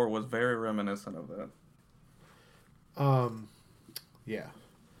 The score was very reminiscent of that. Yeah.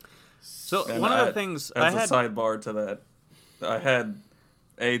 So one of the things as a sidebar to that, I had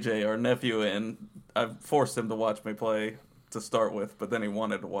AJ, our nephew, in. I forced him to watch me play to start with, but then he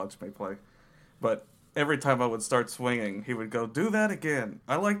wanted to watch me play. But every time I would start swinging, he would go, "Do that again.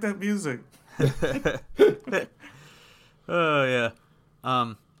 I like that music." Oh yeah.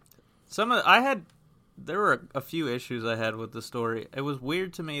 There were a few issues I had with the story. It was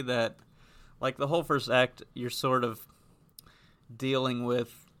weird to me that, like, the whole first act, you're sort of dealing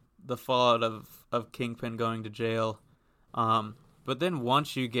with the fallout of Kingpin going to jail. But then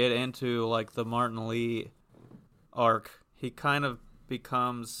once you get into, like, the Martin Lee arc, he kind of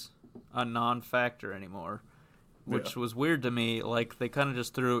becomes a non-factor anymore, which was weird to me. Like, they kind of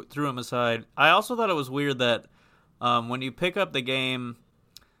just threw him aside. I also thought it was weird that when you pick up the game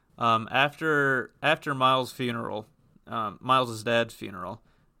after Miles' funeral, Miles' dad's funeral,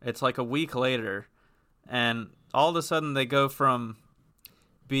 it's like a week later, and all of a sudden they go from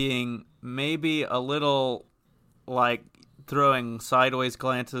being maybe a little, like, throwing sideways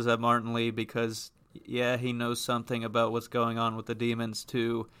glances at Martin Lee because, yeah, he knows something about what's going on with the demons,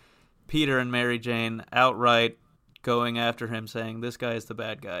 to Peter and Mary Jane outright going after him, saying, this guy is the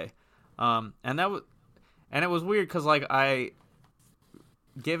bad guy. And it was weird because, like,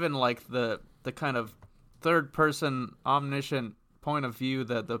 given, like, the kind of third-person omniscient point of view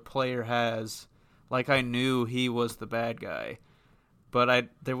that the player has, like, I knew he was the bad guy. But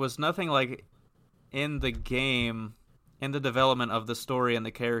there was nothing, like, in the game, in the development of the story and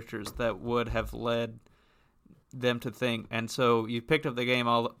the characters that would have led them to think. And so you picked up the game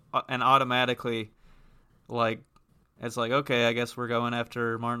and automatically, like, it's like, okay, I guess we're going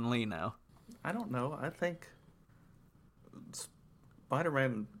after Martin Lee now. I don't know. I think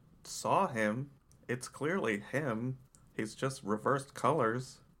Spider-Man saw him. It's clearly him. He's just reversed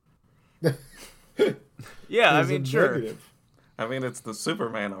colors. Yeah, I mean, sure. Negative. I mean, it's the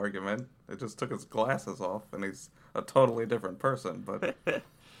Superman argument. It just took his glasses off, and he's a totally different person. But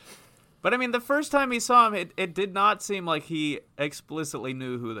but I mean, the first time he saw him, it did not seem like he explicitly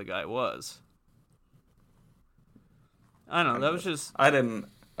knew who the guy was. I don't know. That was just... I didn't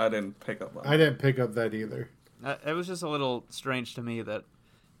pick up on that. I didn't pick up that either. It was just a little strange to me that,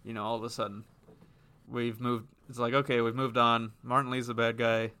 you know, all of a sudden we've moved. It's like, okay, we've moved on. Martin Lee's the bad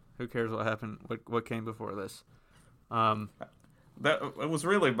guy. Who cares what happened? What came before this? That it was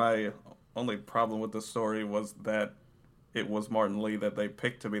really my only problem with the story was that it was Martin Lee that they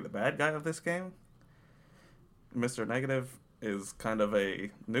picked to be the bad guy of this game. Mr. Negative is kind of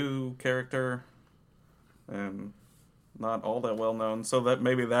a new character and not all that well known, so that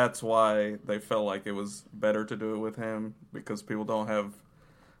maybe that's why they felt like it was better to do it with him, because people don't have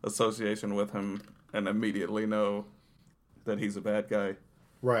association with him and immediately know that he's a bad guy.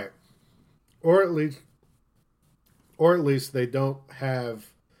 Right. Or at least they don't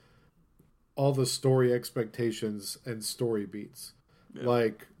have all the story expectations and story beats. Yeah.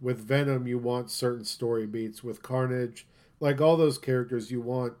 Like with Venom, you want certain story beats. With Carnage, like all those characters, you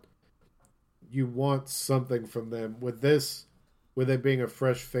want something from them. With this, with it being a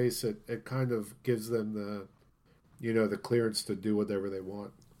fresh face, it kind of gives them the clearance to do whatever they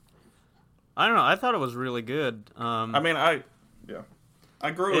want. I don't know. I thought it was really good. I mean, I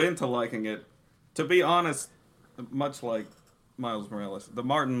grew into liking it. To be honest, much like Miles Morales, the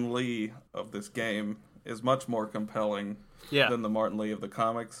Martin Lee of this game is much more compelling than the Martin Lee of the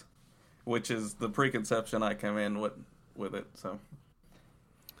comics, which is the preconception I came in with it. So,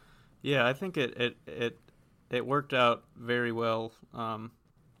 yeah, I think it worked out very well.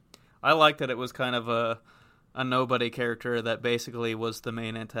 I liked that it was kind of a nobody character that basically was the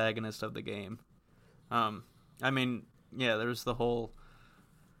main antagonist of the game. I mean, yeah, there's the whole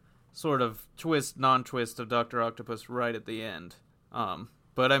sort of non-twist of Dr. Octopus right at the end.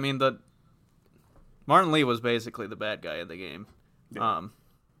 But I mean, Martin Lee was basically the bad guy in the game. Yeah.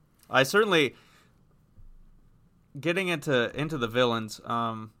 I certainly, getting into the villains,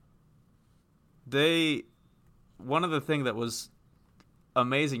 one of the things that was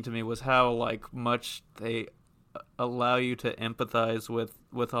amazing to me was how like much they allow you to empathize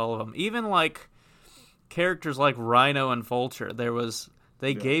with all of them. Even like characters like Rhino and Vulture,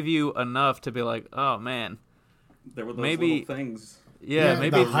 they gave you enough to be like, oh man, there were those little things. Yeah,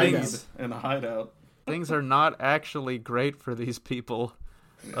 maybe things in a hideout. Things are not actually great for these people.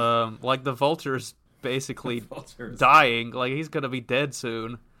 Like the Vulture's basically dying. Like he's gonna be dead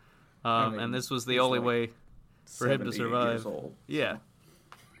soon. And this was the only way for him to survive. Years old, yeah.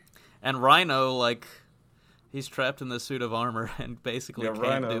 And Rhino, like, he's trapped in the suit of armor and basically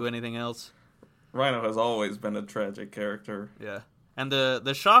can't do anything else. Rhino has always been a tragic character. Yeah. And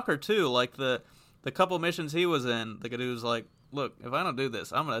the Shocker, too, like, the couple missions he was in, the dude's like, look, if I don't do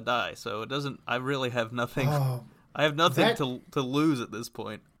this, I'm going to die. So I really have nothing. I have nothing to lose at this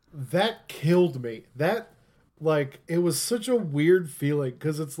point. That killed me. Like, it was such a weird feeling,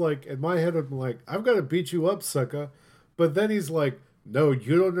 because it's like, in my head, I'm like, I've got to beat you up, sucker. But then he's like, no,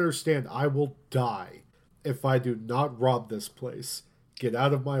 you don't understand. I will die if I do not rob this place. Get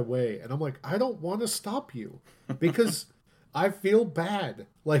out of my way. And I'm like, I don't want to stop you, because I feel bad.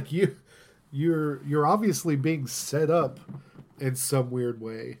 Like, you're obviously being set up in some weird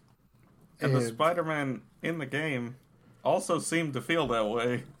way. And the Spider-Man in the game also seemed to feel that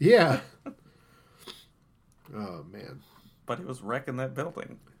way. Yeah. Oh, man. But he was wrecking that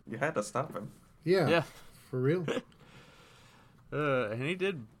building. You had to stop him. Yeah. For real. And he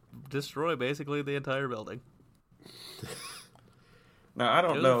did destroy basically the entire building. Now, I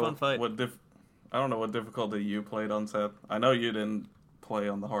don't know what difficulty you played on, Seth. I know you didn't play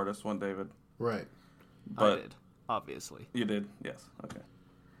on the hardest one, David. Right. But I did, obviously. You did? Yes. Okay.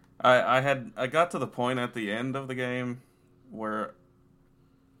 I got to the point at the end of the game where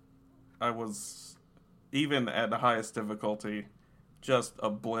I was, even at the highest difficulty, just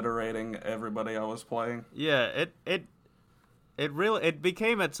obliterating everybody I was playing. Yeah, it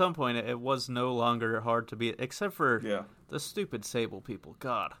became at some point it was no longer hard to beat, except for the stupid Sable people.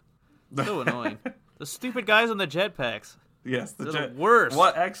 God, so annoying. The stupid guys on the jetpacks. Yes, the worst.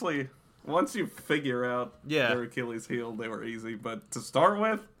 What actually? Once you figure out their Achilles heel, they were easy. But to start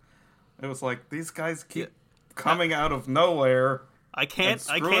with, it was like these guys keep coming out of nowhere. I can't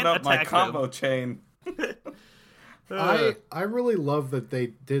screwing up my combo chain. I really love that they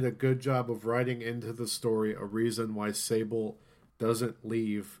did a good job of writing into the story a reason why Sable doesn't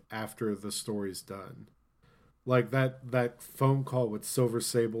leave after the story's done. Like that phone call with Silver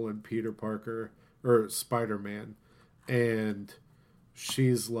Sable and Peter Parker, or Spider-Man, and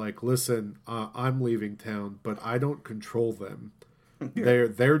she's like, listen, I'm leaving town, but I don't control them.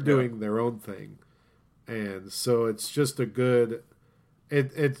 They're doing their own thing. And so it's just a good...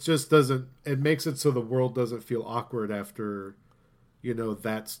 It just doesn't... It makes it so the world doesn't feel awkward after,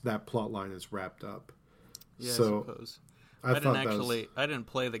 that plot line is wrapped up. Yeah, so, I suppose. I didn't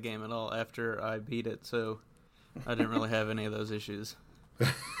play the game at all after I beat it, so I didn't really have any of those issues.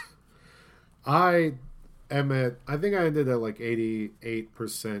 I think I ended at like 88%,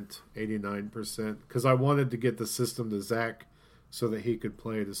 89%, because I wanted to get the system to Zach so that he could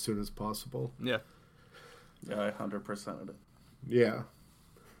play it as soon as possible. Yeah. Yeah, I 100%ed it. Yeah.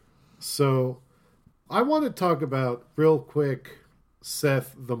 So, I want to talk about, real quick,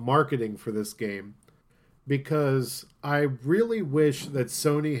 Seth, the marketing for this game, because I really wish that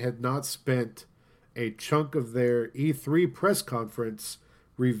Sony had not spent a chunk of their E3 press conference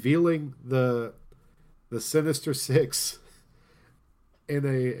revealing the Sinister Six in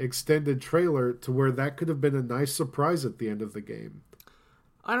a extended trailer, to where that could have been a nice surprise at the end of the game.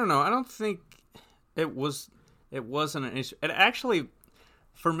 I don't know. I don't think it wasn't an issue. It actually,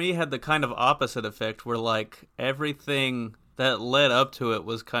 for me, had the kind of opposite effect, where like everything that led up to it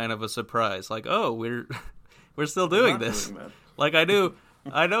was kind of a surprise. Like, oh, we're still doing this. Like I know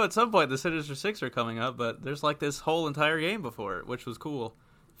at some point the Sinister Six are coming up, but there's like this whole entire game before it, which was cool.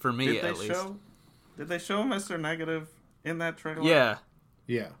 for me at least. Did they show Mr. Negative in that trailer? Yeah.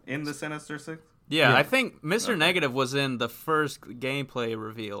 Yeah. In the Sinister Six? Yeah, I think Mr. Negative was in the first gameplay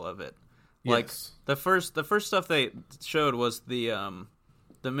reveal of it. Like Yes. the first stuff they showed was the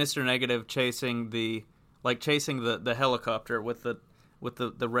Mr. Negative chasing the helicopter with the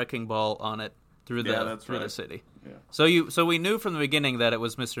wrecking ball on it through the city. Yeah. So we knew from the beginning that it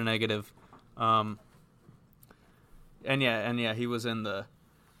was Mr. Negative. And he was in the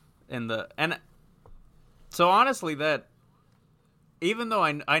and so honestly that even though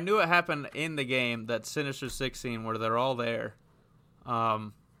I knew it happened in the game, that Sinister Six scene where they're all there,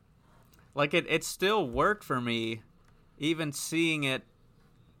 like it still worked for me, even seeing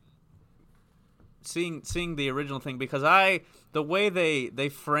the original thing, because the way they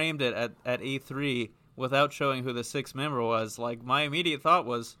framed it at E3 without showing who the sixth member was, like my immediate thought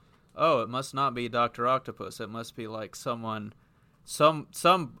was, oh, it must not be Dr. Octopus. It must be like some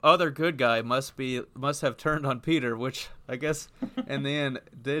other good guy must have turned on Peter, which I guess in the end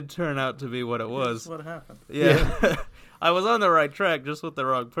did turn out to be what it was. That's what happened. Yeah. I was on the right track, just with the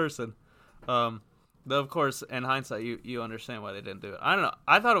wrong person. Though of course, in hindsight, you understand why they didn't do it. I don't know.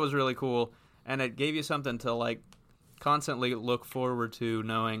 I thought it was really cool, and it gave you something to like constantly look forward to,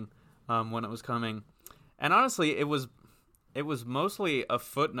 knowing when it was coming. And honestly, it was mostly a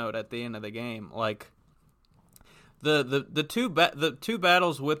footnote at the end of the game. Like the two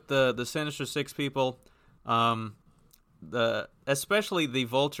battles with the Sinister Six people, especially the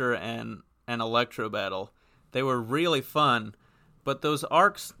Vulture and Electro battle, they were really fun. But those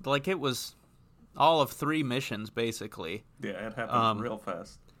arcs, like it was all of 3 missions basically. Yeah, it happened real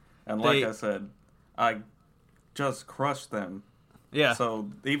fast. And like I said, I just crushed them. Yeah.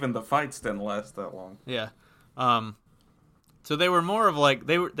 So even the fights didn't last that long. Yeah. So they were more of like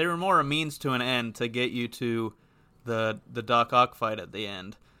they were more a means to an end to get you to the Doc Ock fight at the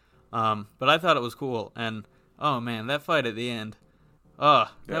end. But I thought it was cool, and oh man, that fight at the end, that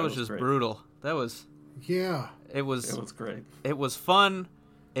was just great. Brutal. That was It was great. It was fun.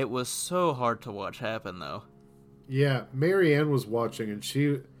 It was so hard to watch happen though. Yeah, Marianne was watching, and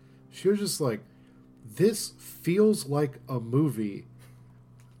she was just like, "This feels like a movie.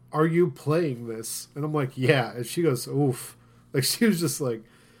 Are you playing this?" And I'm like, "Yeah." And she goes, "Oof!" Like she was just like,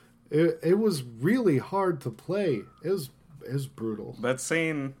 it was really hard to play. It was brutal. That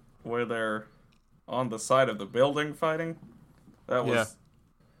scene where they're on the side of the building fighting, that was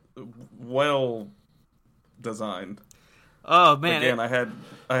well designed. Oh man! Again, I had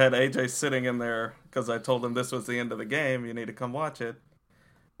AJ sitting in there because I told him this was the end of the game. You need to come watch it.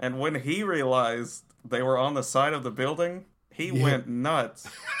 And when he realized they were on the side of the building, he went nuts.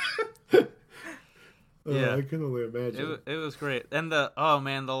 Yeah, I can only imagine. It was great, and the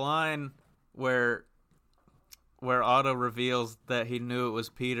line where Otto reveals that he knew it was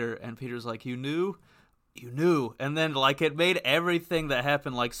Peter, and Peter's like, "You knew," and then like it made everything that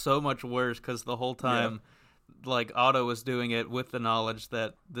happened like so much worse because the whole time. Yeah. Like Otto was doing it with the knowledge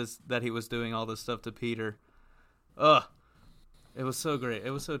that he was doing all this stuff to Peter. Ugh, it was so great. It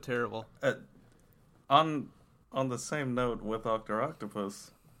was so terrible. On the same note with Dr.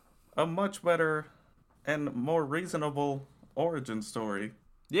 Octopus, a much better and more reasonable origin story.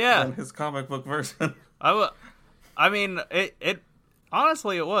 Yeah, than his comic book version. I mean, it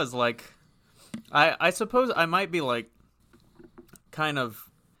honestly it was like, I suppose I might be like, kind of.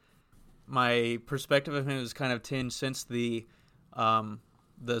 My perspective of him is kind of tinged since the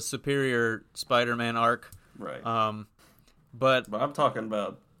Superior Spider-Man arc, right? But I'm talking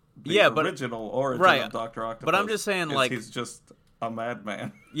about the original origin of Dr. Octopus. But I'm just saying, like, he's just a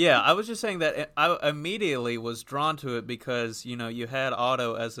madman. Yeah, I was just saying that I immediately was drawn to it because you had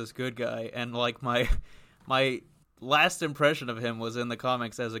Otto as this good guy, and like my last impression of him was in the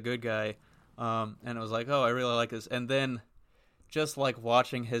comics as a good guy, and it was like, oh, I really like this, and then. Just like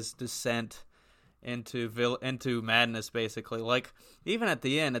watching his descent into madness, basically. Like even at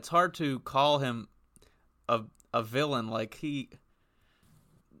the end, it's hard to call him a villain. Like he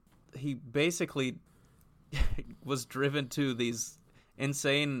basically was driven to these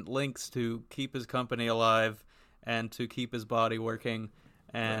insane lengths to keep his company alive and to keep his body working,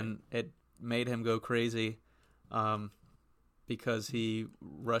 and it made him go crazy because he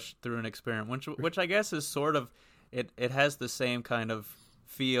rushed through an experiment, which I guess is sort of. It has the same kind of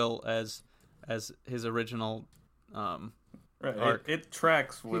feel as his original arc. It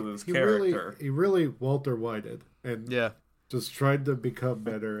tracks with his character. He really Walter Whited and just tried to become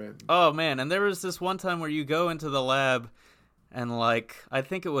better. And oh man! And there was this one time where you go into the lab, and like I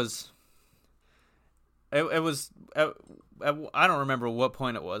think it was. It was I don't remember what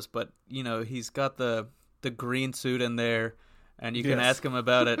point it was, but he's got the green suit in there. and you can ask him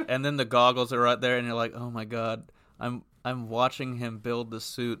about it, and then the goggles are right there, and you're like, oh my god, I'm watching him build the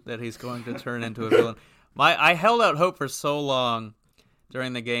suit that he's going to turn into a villain. I held out hope for so long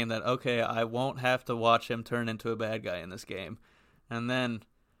during the game that, okay, I won't have to watch him turn into a bad guy in this game. And then,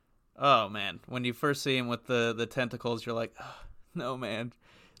 oh man, when you first see him with the tentacles, you're like, oh, no man,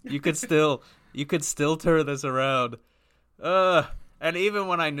 you could still turn this around. And even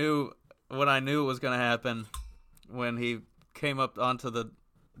when I knew it was gonna happen, when he came up onto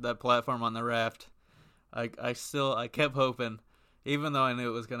that platform on the raft, I kept hoping, even though I knew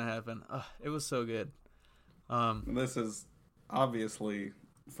it was gonna happen. It was so good. This is obviously,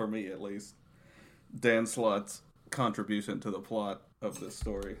 for me at least, Dan Slott's contribution to the plot of this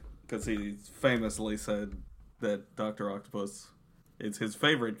story, because he famously said that Dr. Octopus is his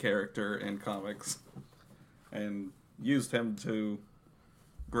favorite character in comics, and used him to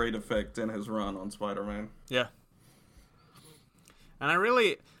great effect in his run on Spider-Man. Yeah. And I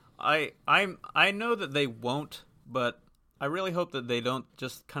know that they won't, but I really hope that they don't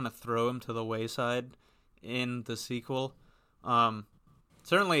just kind of throw him to the wayside in the sequel.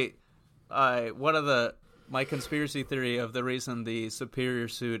 Certainly, my conspiracy theory of the reason the Superior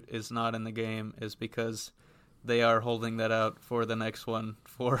suit is not in the game is because they are holding that out for the next one,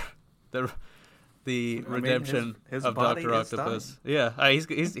 for the redemption his of body Dr. is Octopus. Yeah,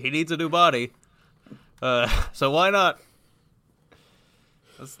 he needs a new body. So why not?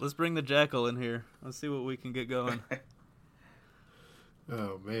 Let's bring the Jackal in here. Let's see what we can get going.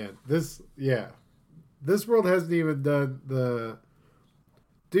 Oh man, this world hasn't even done the.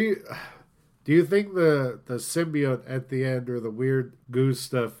 Do you think the symbiote at the end, or the weird goose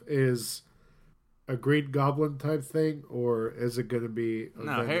stuff, is a Green Goblin type thing, or is it going to be a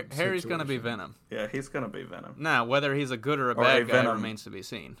Venom Harry's going to be situation? Venom. Yeah, he's going to be Venom. Now, whether he's a good or a Or bad a guy Venom. remains to be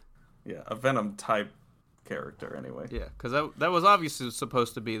seen. Yeah, a Venom type character anyway. Yeah, because that was obviously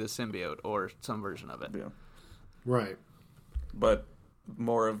supposed to be the symbiote or some version of it. Yeah. Right. But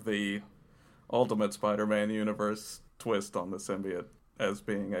more of the Ultimate Spider-Man universe twist on the symbiote as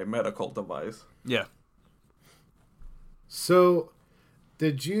being a medical device. Yeah. So,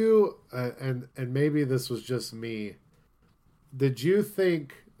 did you, and maybe this was just me, did you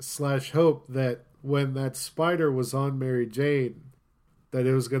think / hope that when that spider was on Mary Jane, that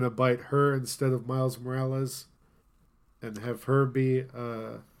it was going to bite her instead of Miles Morales, and have her be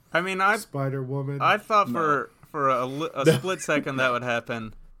Spider-Woman? I thought for a split second that would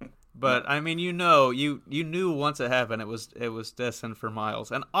happen, but I mean, you knew once it happened, it was destined for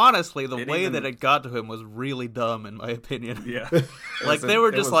Miles. And honestly, the way that it got to him was really dumb, in my opinion. Yeah, Like they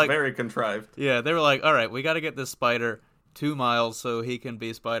were just like very contrived. Yeah, they were like, all right, we got to get this spider to Miles so he can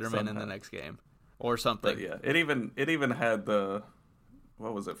be Spider-Man in the next game, or something. But yeah, it even had the,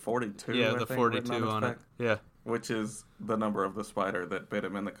 what was it, 42? Yeah, I the think, 42 written on its it. back, Yeah, which is the number of the spider that bit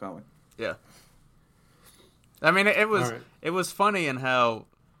him in the comic. yeah. I mean, it was All right. it was funny in how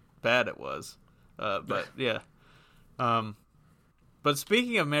bad it was, but yeah. But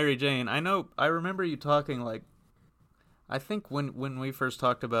speaking of Mary Jane, I remember you talking, like, I think when we first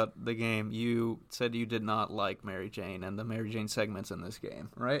talked about the game, you said you did not like Mary Jane and the Mary Jane segments in this game,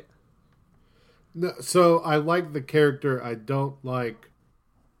 right? No, so I like the character. I don't like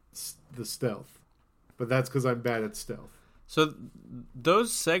the stealth, but that's because I'm bad at stealth. So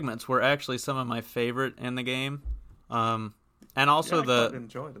those segments were actually some of my favorite in the game, and also I quite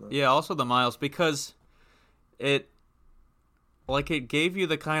enjoyed those. also the Miles, because it gave you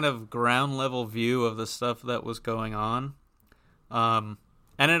the kind of ground level view of the stuff that was going on, and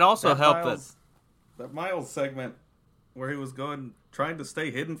it also helped that Miles segment where he was trying to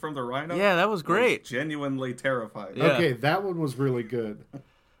stay hidden from the Rhino. Yeah, that was great. Genuinely terrified. Yeah. Okay, that one was really good.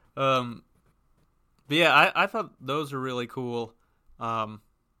 But yeah, I thought those were really cool,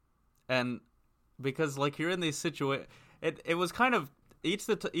 and because like you're in these situations, it was kind of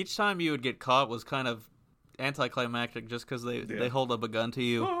each time you would get caught was kind of anticlimactic, just because they hold up a gun to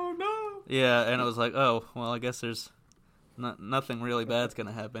you. Oh no! Yeah, and it was like, oh well, I guess there's nothing really bad's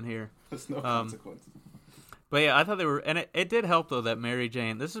gonna happen here. There's no consequence. But yeah, I thought they were, and it did help though that Mary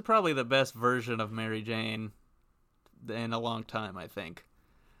Jane. This is probably the best version of Mary Jane in a long time, I think.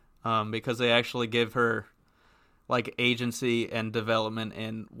 Because they actually give her like agency and development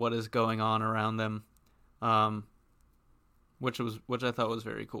in what is going on around them, which I thought was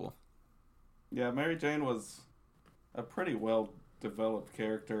very cool. Yeah, Mary Jane was a pretty well developed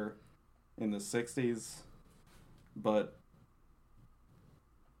character in the 60s, but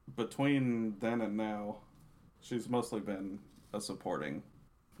between then and now, she's mostly been a supporting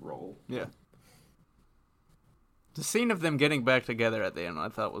role. Yeah. The scene of them getting back together at the end, I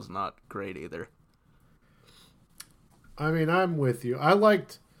thought was not great either. I mean, I'm with you. I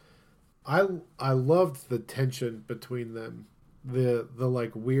loved the tension between them. The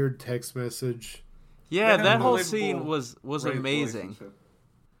like weird text message. Yeah, They had that an whole unbelievable scene was great amazing. relationship.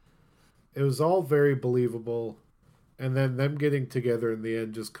 It was all very believable, and then them getting together in the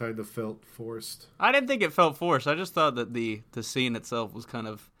end just kind of felt forced. I didn't think it felt forced. I just thought that the scene itself was kind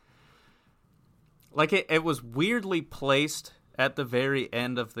of like it was weirdly placed at the very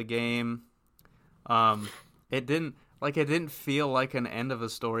end of the game. It didn't feel like an end of a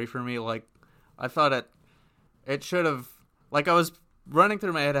story for me. Like I thought it should have. Like I was running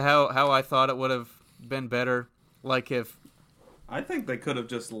through my head how I thought it would have been better. Like if I think they could have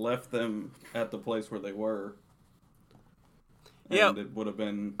just left them at the place where they were. Yeah. And it would have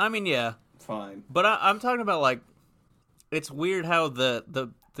been I mean yeah, fine. but I'm talking about like it's weird how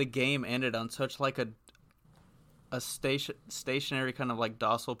the game ended on such like a stationary kind of like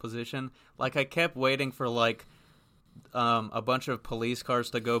docile position. Like I kept waiting for like a bunch of police cars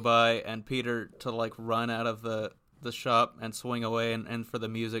to go by and Peter to like run out of the shop and swing away and for the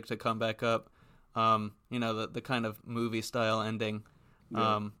music to come back up. The kind of movie style ending.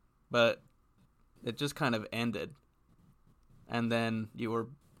 Yeah. But it just kind of ended. And then you were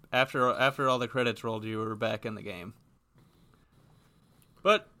after all the credits rolled, you were back in the game.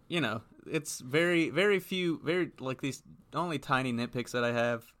 But, it's very few, very like these only tiny nitpicks that I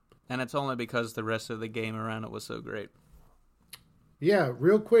have, and it's only because the rest of the game around it was so great. Yeah,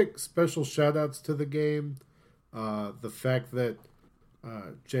 real quick, special shout outs to the game. The fact that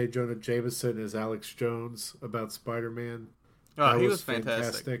J. Jonah Jameson is Alex Jones about Spider-Man. Oh, That he was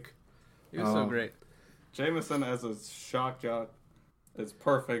fantastic. He was so great. Jameson as a shock jock is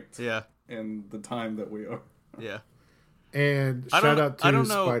perfect Yeah, in the time that we are. yeah. And I shout don't- out I to don't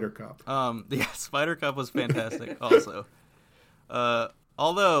know- Spider Cop. Yeah, Spider Cop was fantastic also.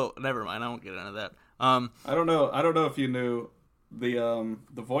 Although, never mind, I won't get into that. I don't know if you knew the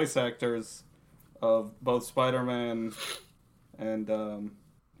voice actors of both Spider-Man and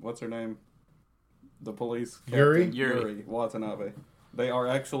what's her name? The police captain, Yuri? Yuri. Watanabe. They are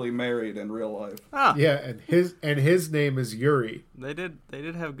actually married in real life. Ah, Yeah, and his name is Yuri. they did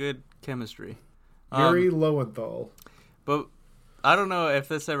have good chemistry. Yuri Lowenthal. But I don't know if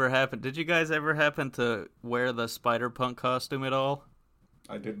this ever happened. Did you guys ever happen to wear the Spider-Punk costume at all?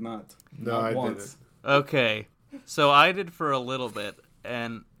 I did not. No, Not I once. didn't. Okay, so I did for a little bit,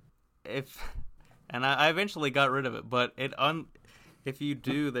 and I eventually got rid of it. But if you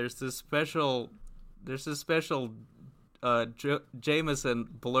do, there's this special Jameson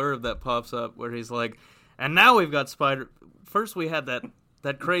blurb that pops up where he's like, and now we've got Spider. First we had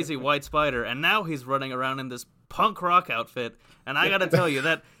that crazy white spider, and now he's running around in this punk rock outfit. And I got to tell you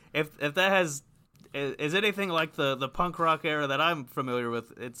that if that is anything like the punk rock era that I'm familiar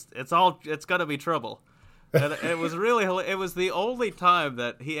with, it's gonna be trouble. And it was really it was the only time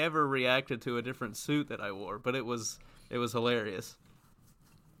that he ever reacted to a different suit that I wore, but it was hilarious.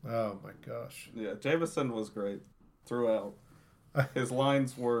 Oh my gosh. Yeah, Jameson was great throughout. His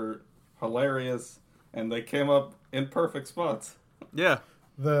lines were hilarious, and they came up in perfect spots. Yeah.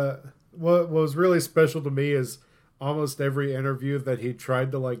 What was really special to me is almost every interview that he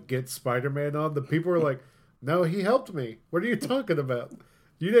tried to like get Spider-Man on, the people were like, "No, he helped me. What are you talking about?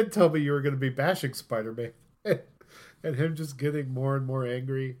 You didn't tell me you were going to be bashing Spider-Man." And him just getting more and more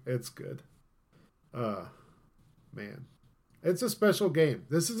angry. It's good. Man. It's a special game.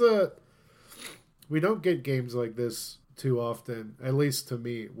 We don't get games like this too often, at least to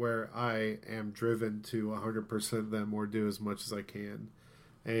me, where I am driven to 100% them or do as much as I can.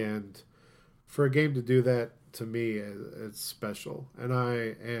 And for a game to do that, to me, it's special. And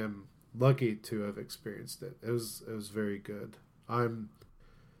I am lucky to have experienced it. It was very good. I don't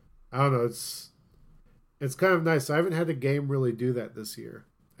know, it's kind of nice. I haven't had a game really do that this year.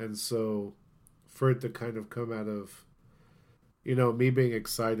 And so for it to kind of come out of, me being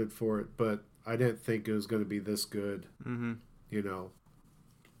excited for it, but I didn't think it was going to be this good. Mm-hmm.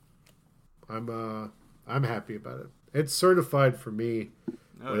 I'm happy about it. It's certified for me.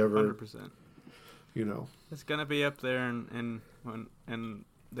 Oh, Whatever. 100%. It's It's gonna be up there in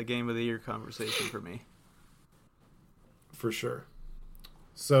the game of the year conversation for me. for sure.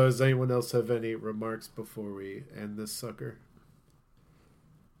 So does anyone else have any remarks before we end this sucker?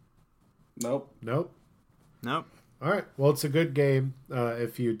 Nope. Nope. Nope. All right. Well, it's a good game.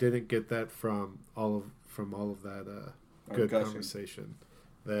 If you didn't get that from all of that good gushing. conversation,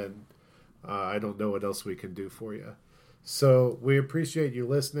 then I don't know what else we can do for you. So we appreciate you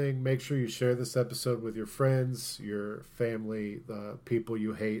listening. Make sure you share this episode with your friends, your family, the people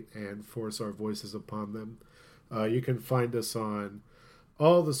you hate, and force our voices upon them. You can find us on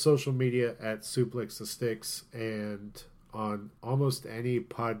all the social media at Suplex the Sticks, and on almost any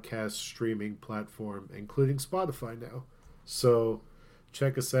podcast streaming platform, including Spotify now. So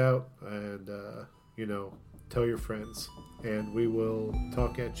check us out and, tell your friends. And we will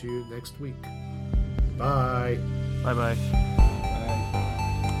talk at you next week. Bye. Bye-bye.